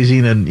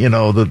fundraising and,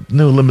 the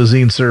new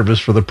limousine service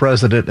for the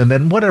president. And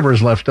then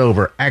whatever's left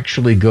over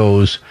actually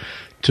goes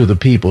to the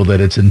people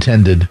that it's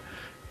intended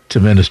to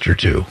minister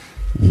to.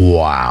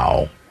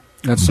 Wow.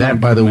 That,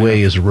 by the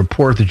way, is a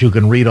report that you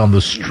can read on the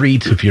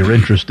street if you're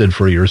interested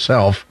for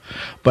yourself.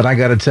 But I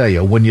got to tell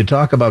you, when you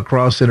talk about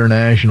Cross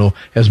International,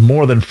 has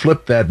more than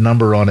flipped that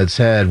number on its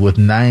head with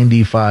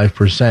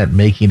 95%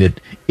 making it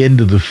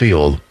into the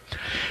field.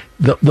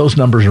 Those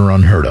numbers are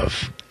unheard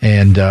of.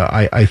 And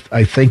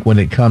I think when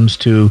it comes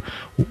to,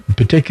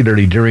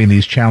 particularly during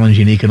these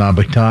challenging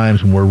economic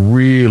times, when we're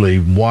really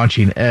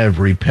watching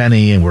every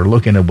penny and we're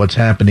looking at what's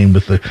happening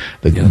with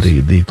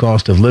the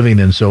cost of living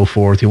and so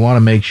forth, you want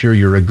to make sure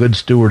you're a good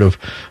steward of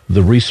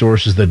the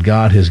resources that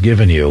God has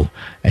given you,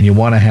 and you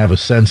want to have a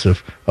sense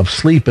of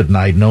sleep at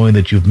night knowing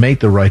that you've made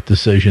the right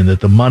decision, that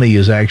the money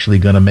is actually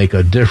going to make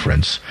a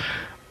difference.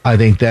 I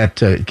think that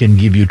can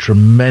give you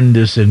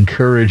tremendous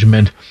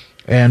encouragement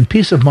and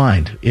peace of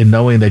mind in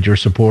knowing that you're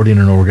supporting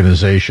an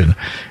organization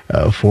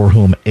for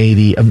whom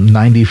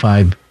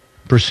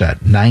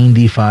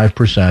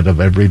 95% of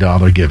every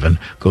dollar given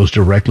goes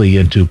directly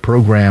into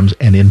programs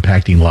and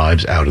impacting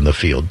lives out in the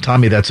field.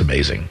 Tommy, that's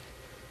amazing.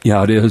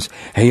 Yeah, it is.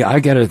 Hey, I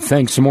got to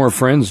thank some more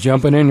friends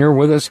jumping in here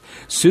with us.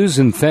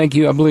 Susan, thank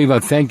you. I believe I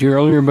thanked you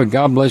earlier, but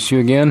God bless you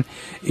again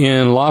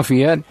in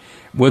Lafayette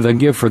with a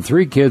gift for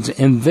 3 kids.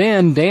 And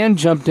then Dan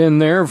jumped in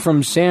there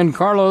from San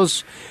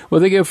Carlos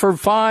with a gift for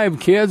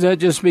 5 kids. That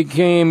just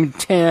became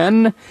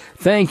 10.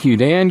 Thank you,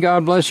 Dan.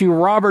 God bless you.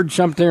 Robert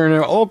jumped there in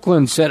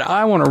Oakland, said,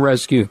 I want to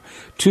rescue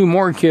 2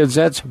 more kids.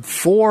 That's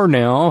 4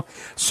 now.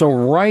 So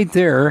right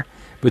there,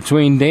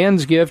 between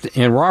Dan's gift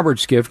and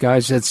Robert's gift,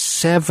 guys, that's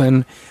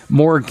 7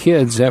 more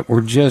kids that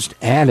were just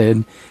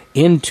added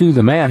into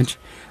the match,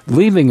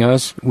 leaving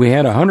us, we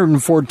had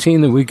 114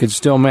 that we could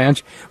still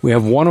match. We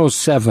have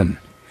 107.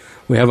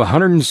 We have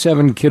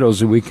 107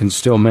 kiddos that we can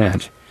still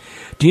match.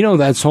 Do you know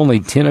that's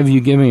only 10 of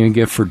you giving a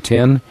gift for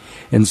 10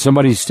 and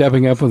somebody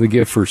stepping up with a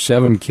gift for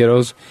 7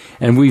 kiddos?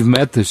 And we've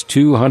met this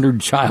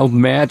 200 child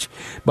match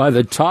by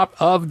the top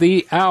of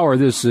the hour.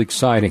 This is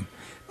exciting.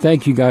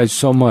 Thank you guys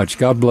so much.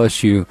 God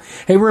bless you.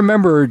 Hey,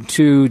 remember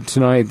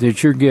tonight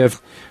that your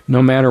gift,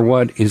 no matter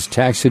what, is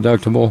tax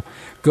deductible,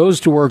 goes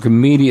to work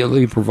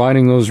immediately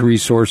providing those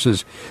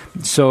resources.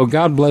 So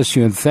God bless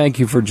you and thank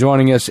you for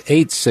joining us.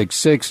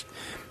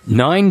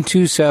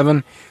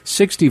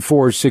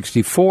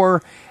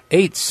 866-927-6464,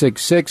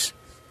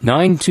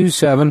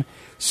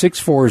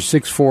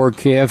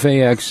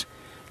 866-927-6464,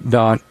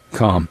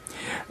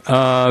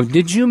 KFAX.com.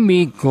 Did you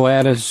meet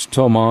Gladys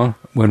Thomas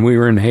when we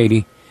were in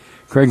Haiti?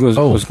 Craig,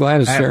 was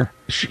Gladys there?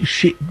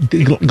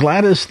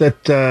 Gladys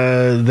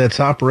that's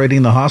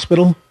operating the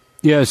hospital?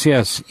 Yes.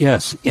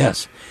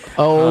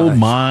 Oh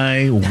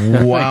my!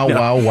 Wow!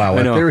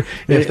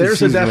 If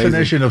there's a definition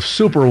amazing of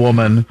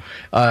Superwoman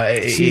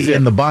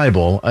in the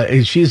Bible,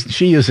 she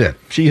is it.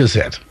 She is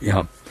it.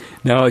 Yeah.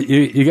 Now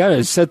you got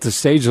to set the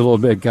stage a little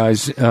bit,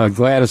 guys.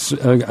 Gladys,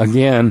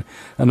 again,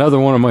 another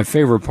one of my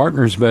favorite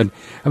partners. But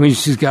I mean,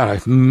 she's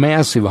got a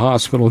massive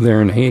hospital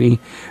there in Haiti,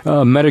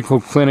 medical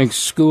clinics,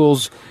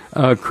 schools,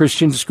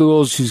 Christian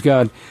schools. She's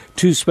got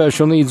 2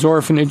 special needs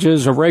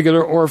orphanages, a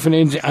regular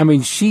orphanage. I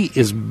mean, she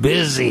is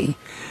busy.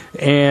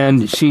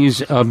 And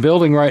she's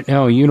building right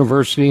now a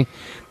university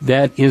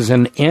that is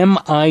an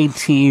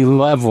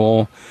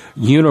MIT-level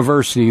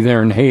university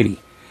there in Haiti.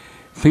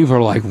 People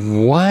are like,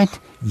 what?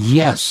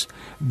 Yes.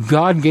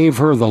 God gave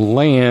her the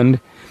land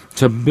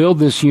to build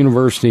this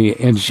university.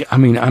 And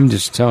I'm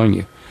just telling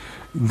you,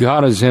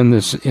 God is in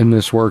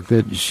this work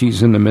that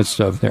she's in the midst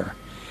of there.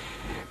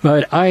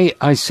 But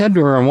I said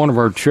to her on one of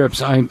our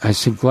trips, I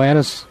said,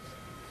 Gladys,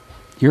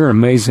 you're an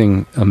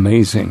amazing,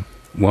 amazing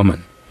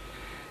woman.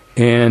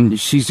 And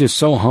she's just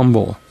so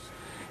humble.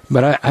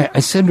 But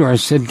I said to her,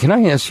 can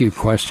I ask you a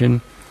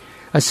question?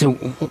 I said,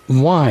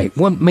 why?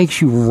 What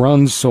makes you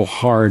run so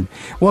hard?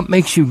 What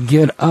makes you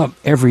get up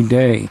every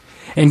day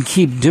and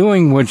keep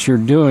doing what you're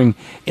doing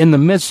in the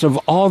midst of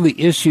all the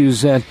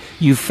issues that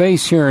you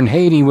face here in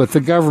Haiti with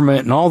the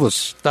government and all the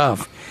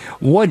stuff?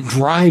 What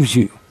drives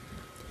you?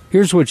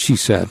 Here's what she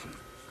said.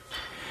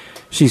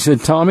 She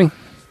said, Tommy,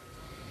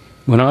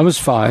 when I was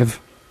 5,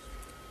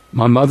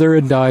 my mother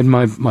had died.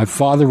 My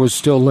father was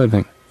still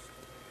living.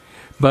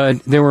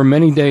 But there were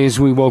many days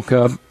we woke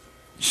up.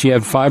 She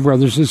had 5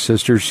 brothers and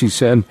sisters. She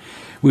said,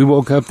 we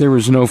woke up, there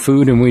was no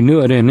food, and we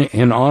knew it.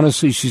 And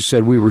honestly, she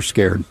said, we were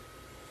scared.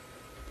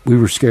 We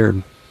were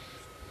scared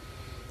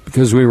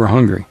because we were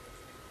hungry.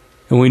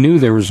 And we knew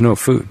there was no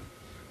food.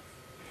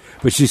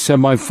 But she said,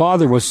 my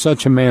father was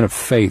such a man of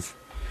faith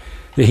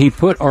that he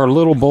put our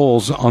little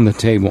bowls on the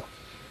table,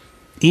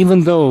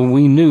 even though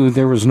we knew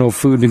there was no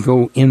food to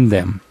go in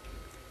them.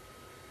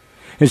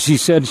 And she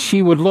said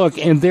she would look,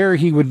 and there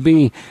he would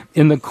be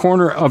in the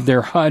corner of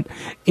their hut,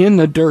 in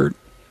the dirt,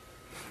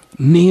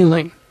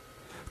 kneeling,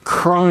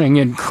 crying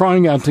and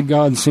crying out to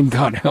God, saying,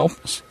 God, help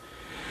us.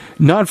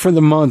 Not for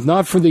the month,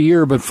 not for the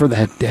year, but for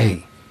that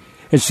day.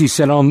 And she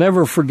said, I'll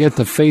never forget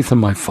the faith of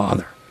my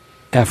father,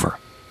 ever.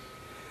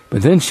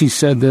 But then she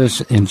said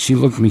this, and she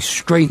looked me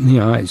straight in the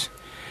eyes.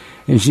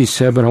 And she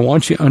said, but I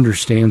want you to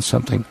understand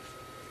something.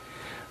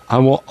 I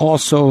will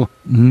also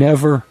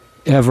never,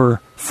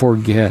 ever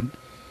forget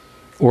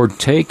or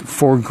take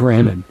for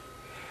granted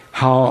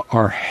how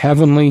our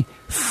Heavenly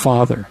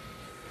Father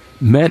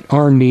met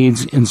our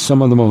needs in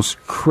some of the most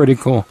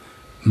critical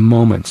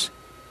moments.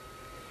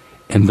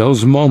 And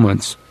those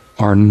moments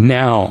are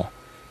now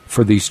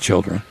for these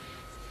children.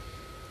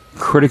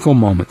 Critical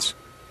moments.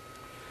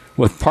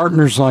 With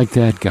partners like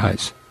that,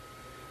 guys,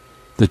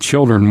 the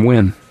children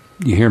win.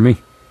 You hear me?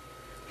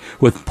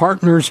 With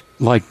partners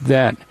like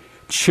that,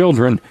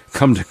 children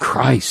come to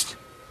Christ.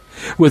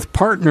 With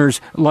partners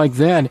like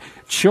that,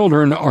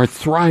 children are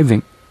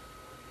thriving.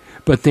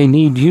 But they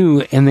need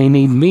you and they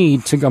need me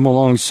to come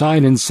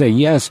alongside and say,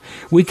 yes,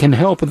 we can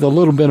help with a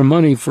little bit of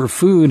money for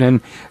food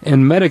and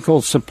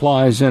medical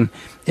supplies and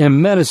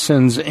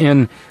medicines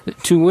and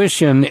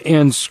tuition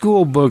and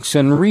school books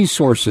and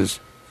resources.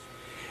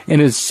 And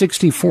it's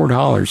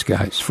 $64,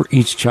 guys, for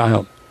each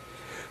child.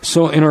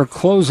 So in our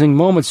closing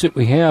moments that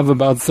we have,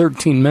 about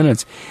 13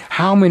 minutes,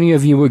 how many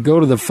of you would go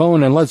to the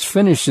phone and let's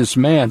finish this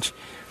match?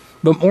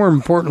 But more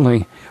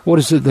importantly, what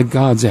is it that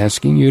God's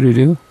asking you to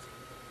do?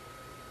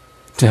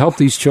 To help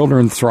these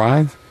children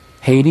thrive?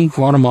 Haiti,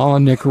 Guatemala,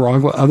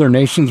 Nicaragua, other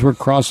nations where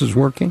Cross is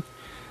working?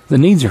 The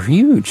needs are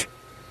huge.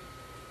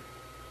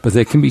 But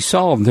they can be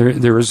solved.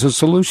 There is a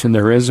solution.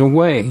 There is a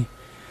way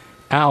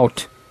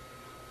out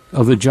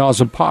of the jaws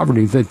of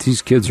poverty that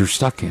these kids are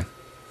stuck in.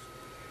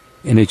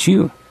 And it's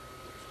you.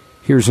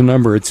 Here's a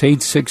number. It's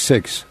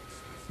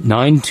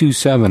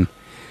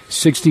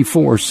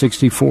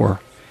 866-927-6464.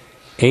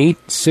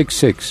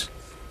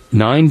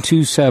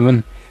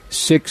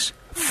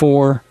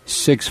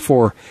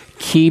 866-927-6464.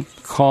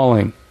 Keep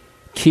calling.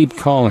 Keep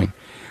calling.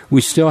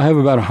 We still have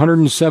about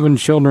 107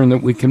 children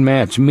that we can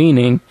match,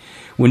 meaning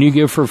when you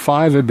give for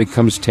 5, it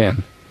becomes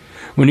 10.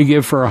 When you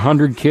give for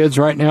 100 kids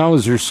right now,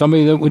 is there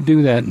somebody that would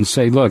do that and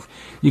say, look,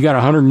 you got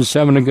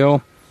 107 to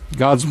go?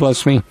 God's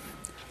blessed me.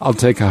 I'll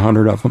take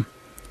 100 of them.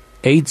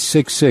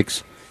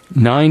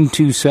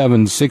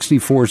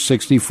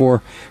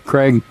 866-927-6464.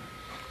 Craig,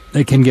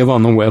 they can give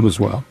on the web as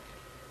well.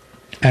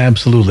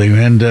 Absolutely.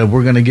 And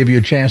we're going to give you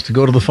a chance to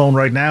go to the phone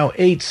right now,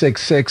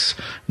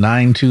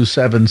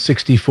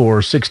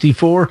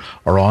 866-927-6464,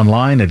 or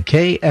online at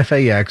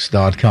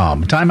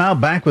kfax.com. Time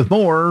out, back with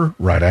more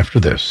right after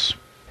this.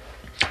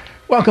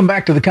 Welcome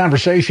back to the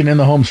conversation in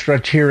the home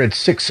stretch here at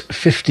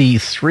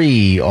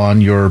 6:53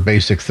 on your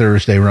basic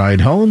Thursday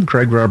ride home.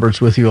 Craig Roberts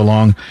with you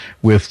along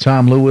with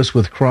Tom Lewis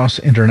with Cross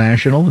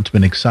International. It's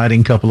been an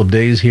exciting couple of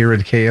days here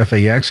at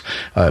KFAX.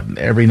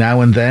 Every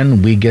now and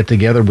then we get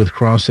together with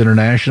Cross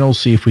International,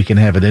 see if we can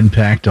have an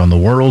impact on the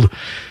world.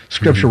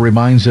 Scripture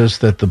reminds us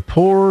that the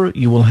poor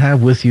you will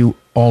have with you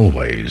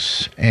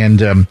always.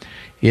 And,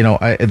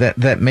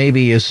 that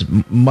maybe as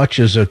much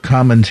as a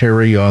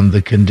commentary on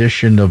the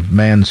condition of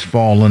man's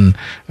fallen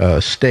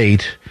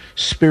state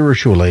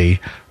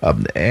spiritually,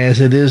 as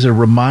it is a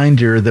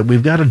reminder that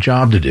we've got a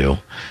job to do,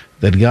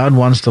 that God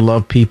wants to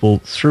love people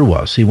through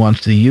us. He wants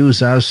to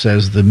use us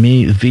as the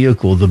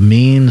vehicle, the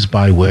means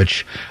by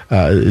which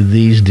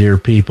these dear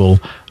people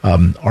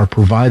are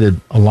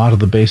provided a lot of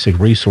the basic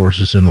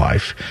resources in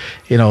life.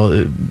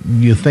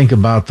 You think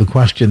about the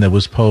question that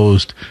was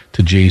posed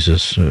to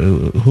Jesus.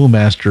 Who,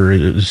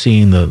 Master,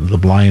 seeing the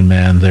blind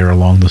man there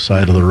along the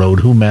side of the road,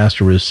 who,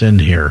 Master, has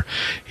sinned here?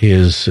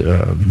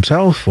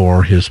 Himself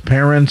or his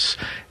parents?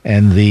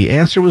 And the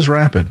answer was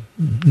rapid.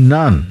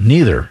 None,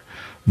 neither.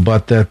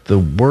 But that the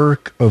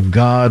work of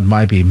God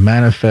might be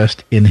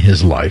manifest in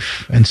his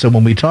life. And so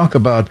when we talk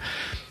about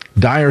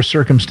dire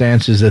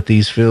circumstances that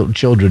these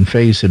children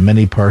face in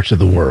many parts of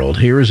the world,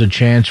 here is a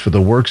chance for the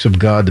works of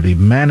God to be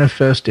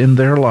manifest in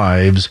their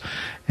lives,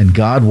 and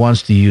God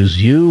wants to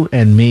use you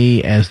and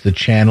me as the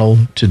channel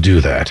to do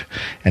that.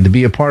 And to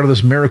be a part of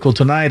this miracle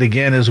tonight,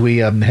 again, as we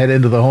head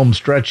into the home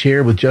stretch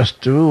here with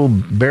just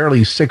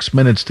barely 6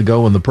 minutes to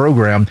go in the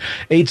program,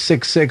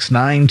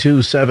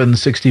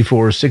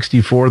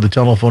 866-927-6464, the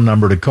telephone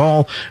number to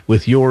call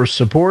with your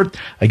support.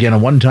 Again, a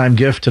one-time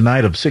gift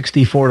tonight of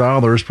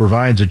 $64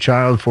 provides a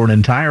child for an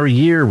entire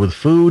year with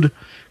food,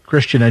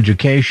 Christian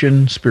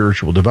education,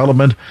 spiritual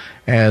development,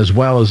 as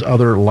well as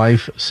other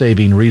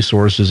life-saving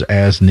resources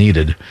as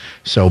needed.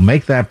 So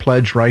make that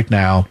pledge right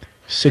now.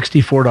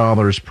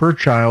 $64 per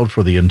child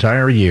for the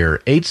entire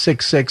year.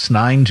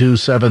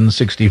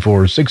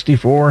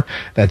 866-927-6464.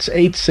 That's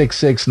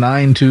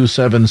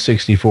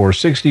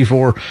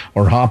 866-927-6464.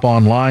 Or hop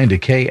online to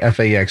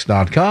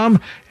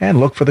kfax.com and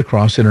look for the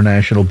Cross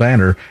International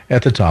banner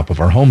at the top of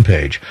our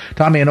homepage.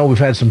 Tommy, I know we've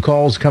had some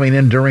calls coming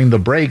in during the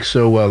break,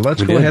 so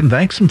let's go ahead and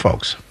thank some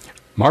folks.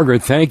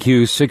 Margaret, thank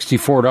you.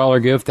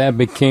 $64 gift. That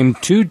became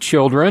 2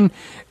 children.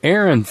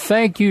 Aaron,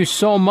 thank you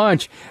so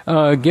much.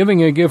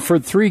 Giving a gift for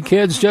 3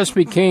 kids just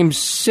became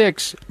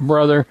 6,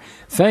 brother.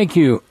 Thank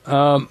you.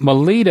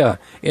 Melita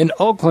in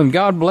Oakland,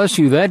 God bless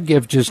you. That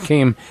gift just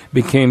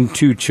became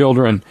 2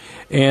 children.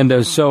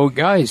 And so,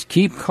 guys,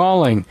 keep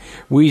calling.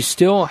 We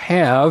still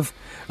have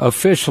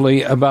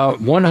officially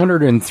about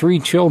 103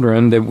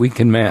 children that we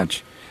can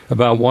match.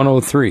 About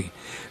 103.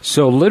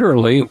 So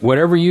literally,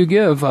 whatever you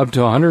give, up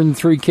to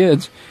 103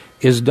 kids,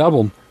 is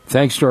doubled.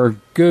 Thanks to our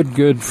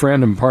good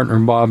friend and partner,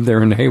 Bob,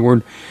 there in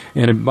Hayward.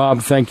 And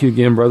Bob, thank you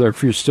again, brother,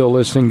 if you're still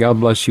listening. God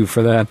bless you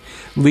for that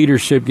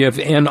leadership gift,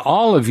 and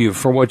all of you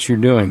for what you're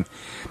doing.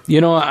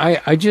 You know,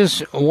 I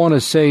just want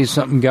to say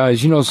something,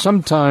 guys. You know,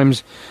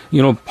 sometimes,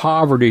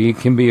 poverty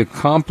can be a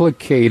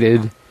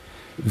complicated,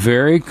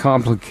 very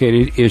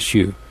complicated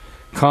issue.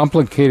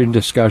 Complicated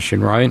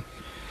discussion, right?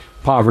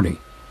 Poverty.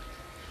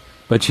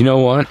 But you know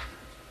what?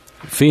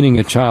 Feeding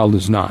a child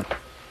is not.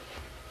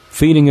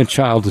 Feeding a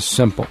child is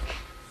simple.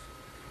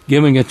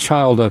 Giving a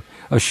child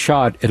a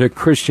shot at a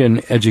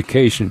Christian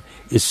education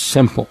is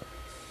simple.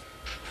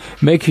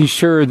 Making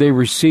sure they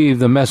receive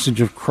the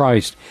message of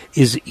Christ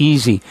is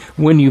easy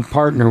when you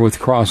partner with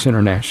Cross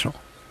International.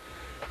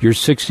 Your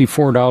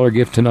 $64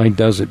 gift tonight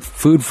does it.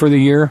 Food for the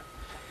year,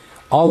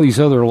 all these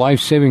other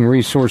life-saving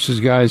resources,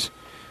 guys,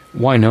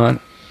 why not?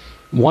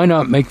 Why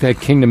not make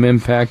that kingdom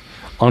impact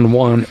on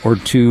 1 or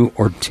 2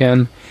 or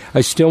 10?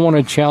 I still want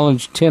to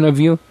challenge 10 of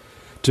you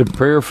to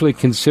prayerfully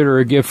consider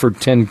a gift for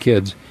 10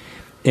 kids.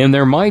 And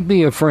there might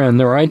be a friend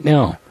there right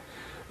now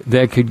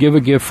that could give a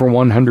gift for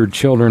 100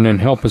 children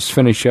and help us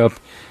finish up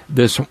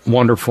this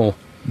wonderful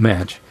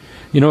match.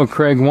 You know,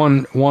 Craig,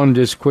 one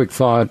just quick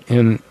thought,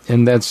 and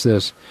that's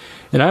this.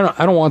 And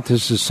I don't want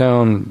this to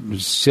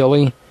sound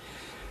silly,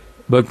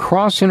 but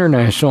Cross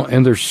International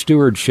and their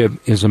stewardship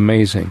is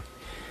amazing.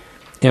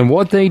 And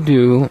what they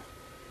do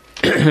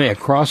at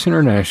Cross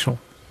International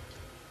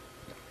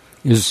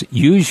is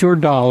use your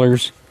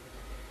dollars,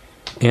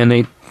 and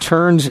it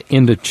turns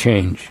into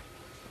change.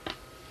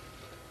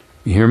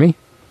 You hear me?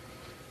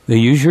 They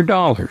use your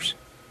dollars,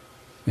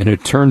 and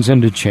it turns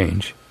into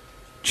change.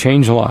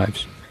 Change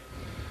lives.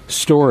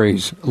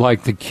 Stories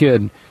like the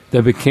kid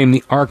that became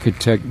the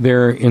architect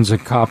there in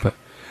Zacapa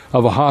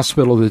of a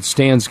hospital that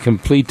stands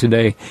complete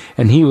today,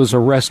 and he was a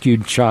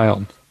rescued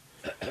child,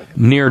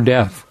 near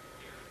death,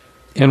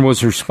 and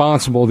was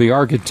responsible, the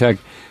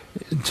architect,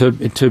 to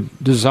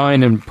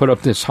design and put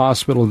up this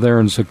hospital there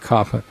in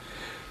Zacapa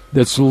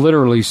that's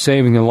literally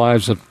saving the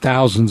lives of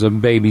thousands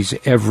of babies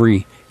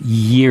every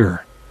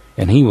year,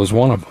 and he was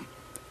one of them.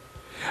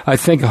 I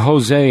think of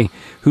Jose,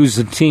 who's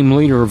the team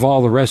leader of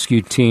all the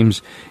rescue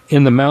teams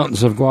in the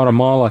mountains of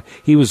Guatemala.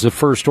 He was the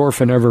first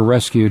orphan ever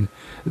rescued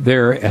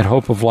there at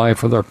Hope of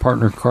Life with our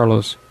partner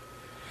Carlos.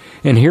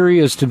 And here he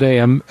is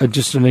today,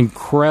 just an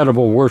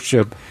incredible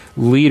worship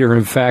leader.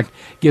 In fact,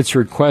 gets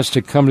requests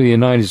to come to the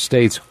United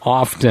States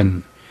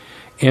often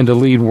and to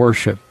lead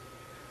worship.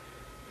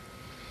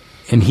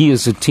 And he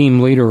is the team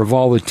leader of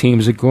all the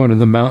teams that go into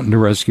the mountain to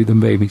rescue the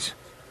babies.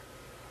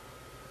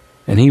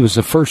 And he was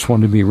the first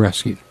one to be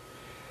rescued.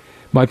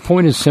 My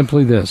point is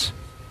simply this.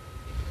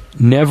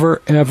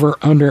 Never, ever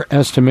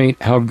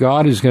underestimate how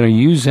God is going to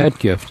use that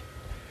gift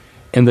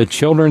and the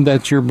children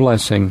that you're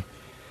blessing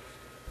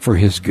for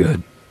His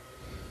good.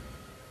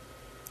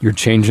 You're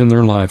changing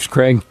their lives.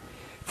 Craig,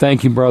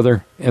 thank you,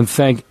 brother, and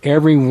thank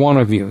every one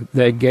of you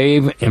that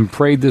gave and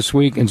prayed this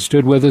week and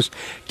stood with us.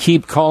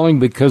 Keep calling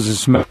because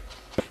this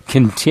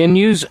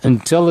continues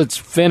until it's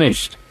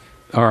finished.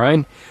 All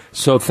right?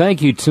 So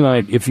thank you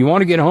tonight. If you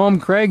want to get home,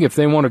 Craig, if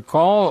they want to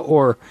call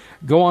or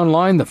go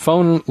online, the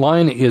phone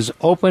line is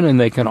open, and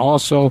they can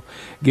also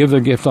give their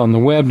gift on the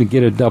web to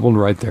get it doubled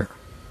right there.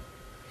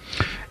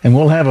 And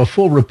we'll have a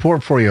full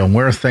report for you on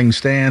where things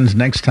stand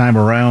next time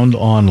around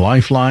on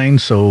Lifeline.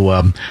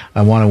 So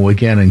I want to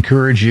again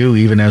encourage you,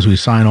 even as we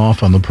sign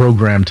off on the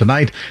program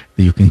tonight,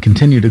 that you can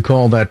continue to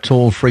call that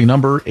toll-free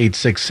number,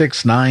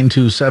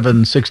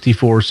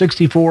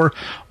 866-927-6464,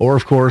 or,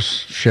 of course,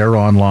 share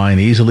online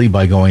easily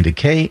by going to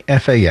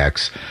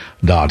KFAX.com.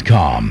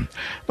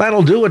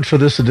 That'll do it for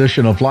this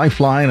edition of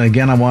Lifeline.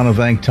 Again, I want to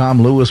thank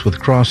Tom Lewis with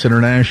Cross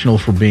International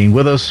for being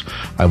with us.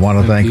 I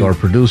want to thank our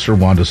producer,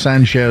 Wanda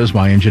Sanchez,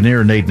 my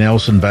engineer, Nate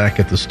Nelson, back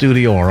at the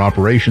studio, our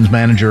operations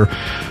manager,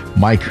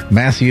 Mike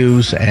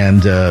Matthews,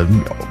 and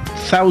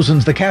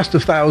the cast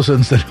of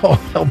thousands that all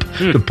help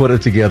to put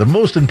it together.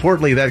 Most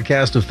importantly, that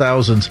cast of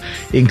thousands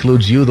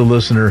includes you, the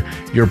listener.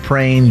 You're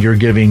praying, you're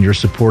giving, you're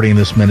supporting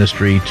this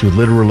ministry to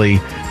literally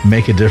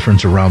make a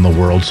difference around the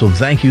world. So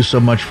thank you so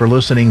much for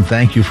listening.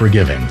 Thank you for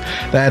giving.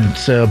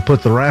 That's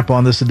put the wrap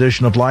on this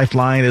edition of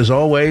Lifeline. As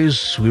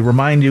always, we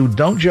remind you,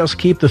 don't just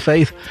keep the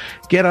faith.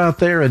 Get out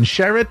there and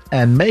share it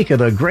and make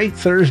it a great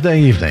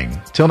Thursday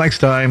evening. Till next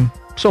time,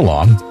 so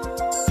long.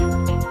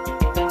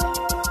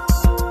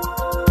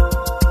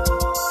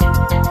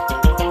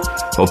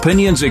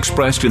 Opinions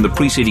expressed in the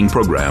preceding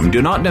program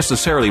do not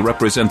necessarily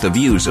represent the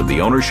views of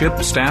the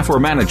ownership, staff, or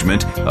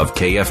management of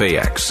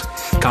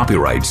KFAX.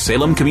 Copyright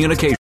Salem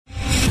Communications.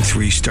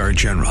 3-star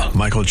general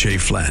Michael J.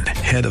 Flynn,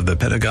 head of the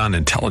Pentagon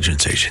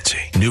Intelligence Agency,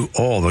 knew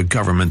all the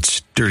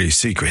government's dirty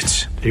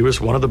secrets. He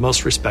was one of the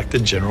most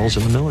respected generals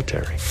in the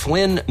military.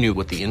 Flynn knew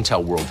what the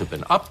intel world had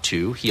been up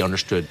to. He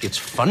understood its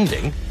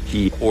funding.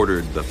 He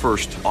ordered the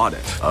first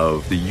audit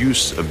of the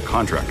use of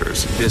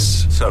contractors.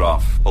 This set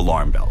off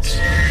alarm bells.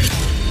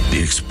 The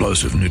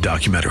explosive new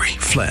documentary,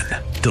 Flynn,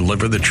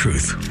 Deliver the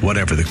Truth,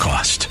 Whatever the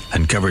Cost,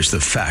 uncovers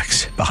the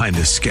facts behind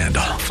this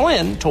scandal.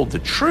 Flynn told the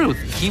truth.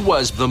 He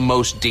was the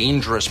most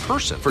dangerous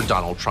person for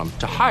Donald Trump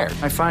to hire.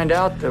 I find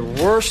out the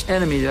worst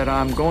enemy that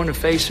I'm going to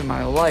face in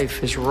my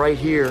life is right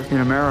here in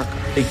America.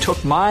 They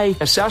took my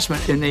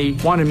assessment and they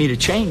wanted me to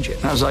change it.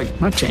 And I was like, I'm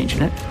not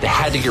changing it. They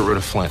had to get rid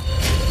of Flynn.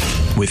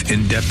 With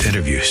in-depth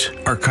interviews,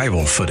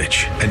 archival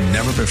footage, and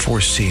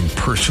never-before-seen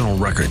personal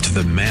records of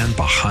the man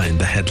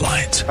behind the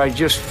headlines. I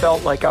just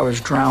felt like I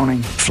was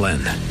drowning. Flynn,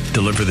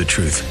 Deliver the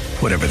Truth,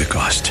 Whatever the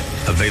Cost.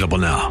 Available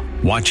now.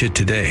 Watch it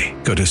today.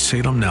 Go to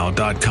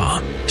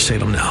salemnow.com.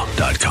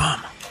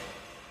 salemnow.com.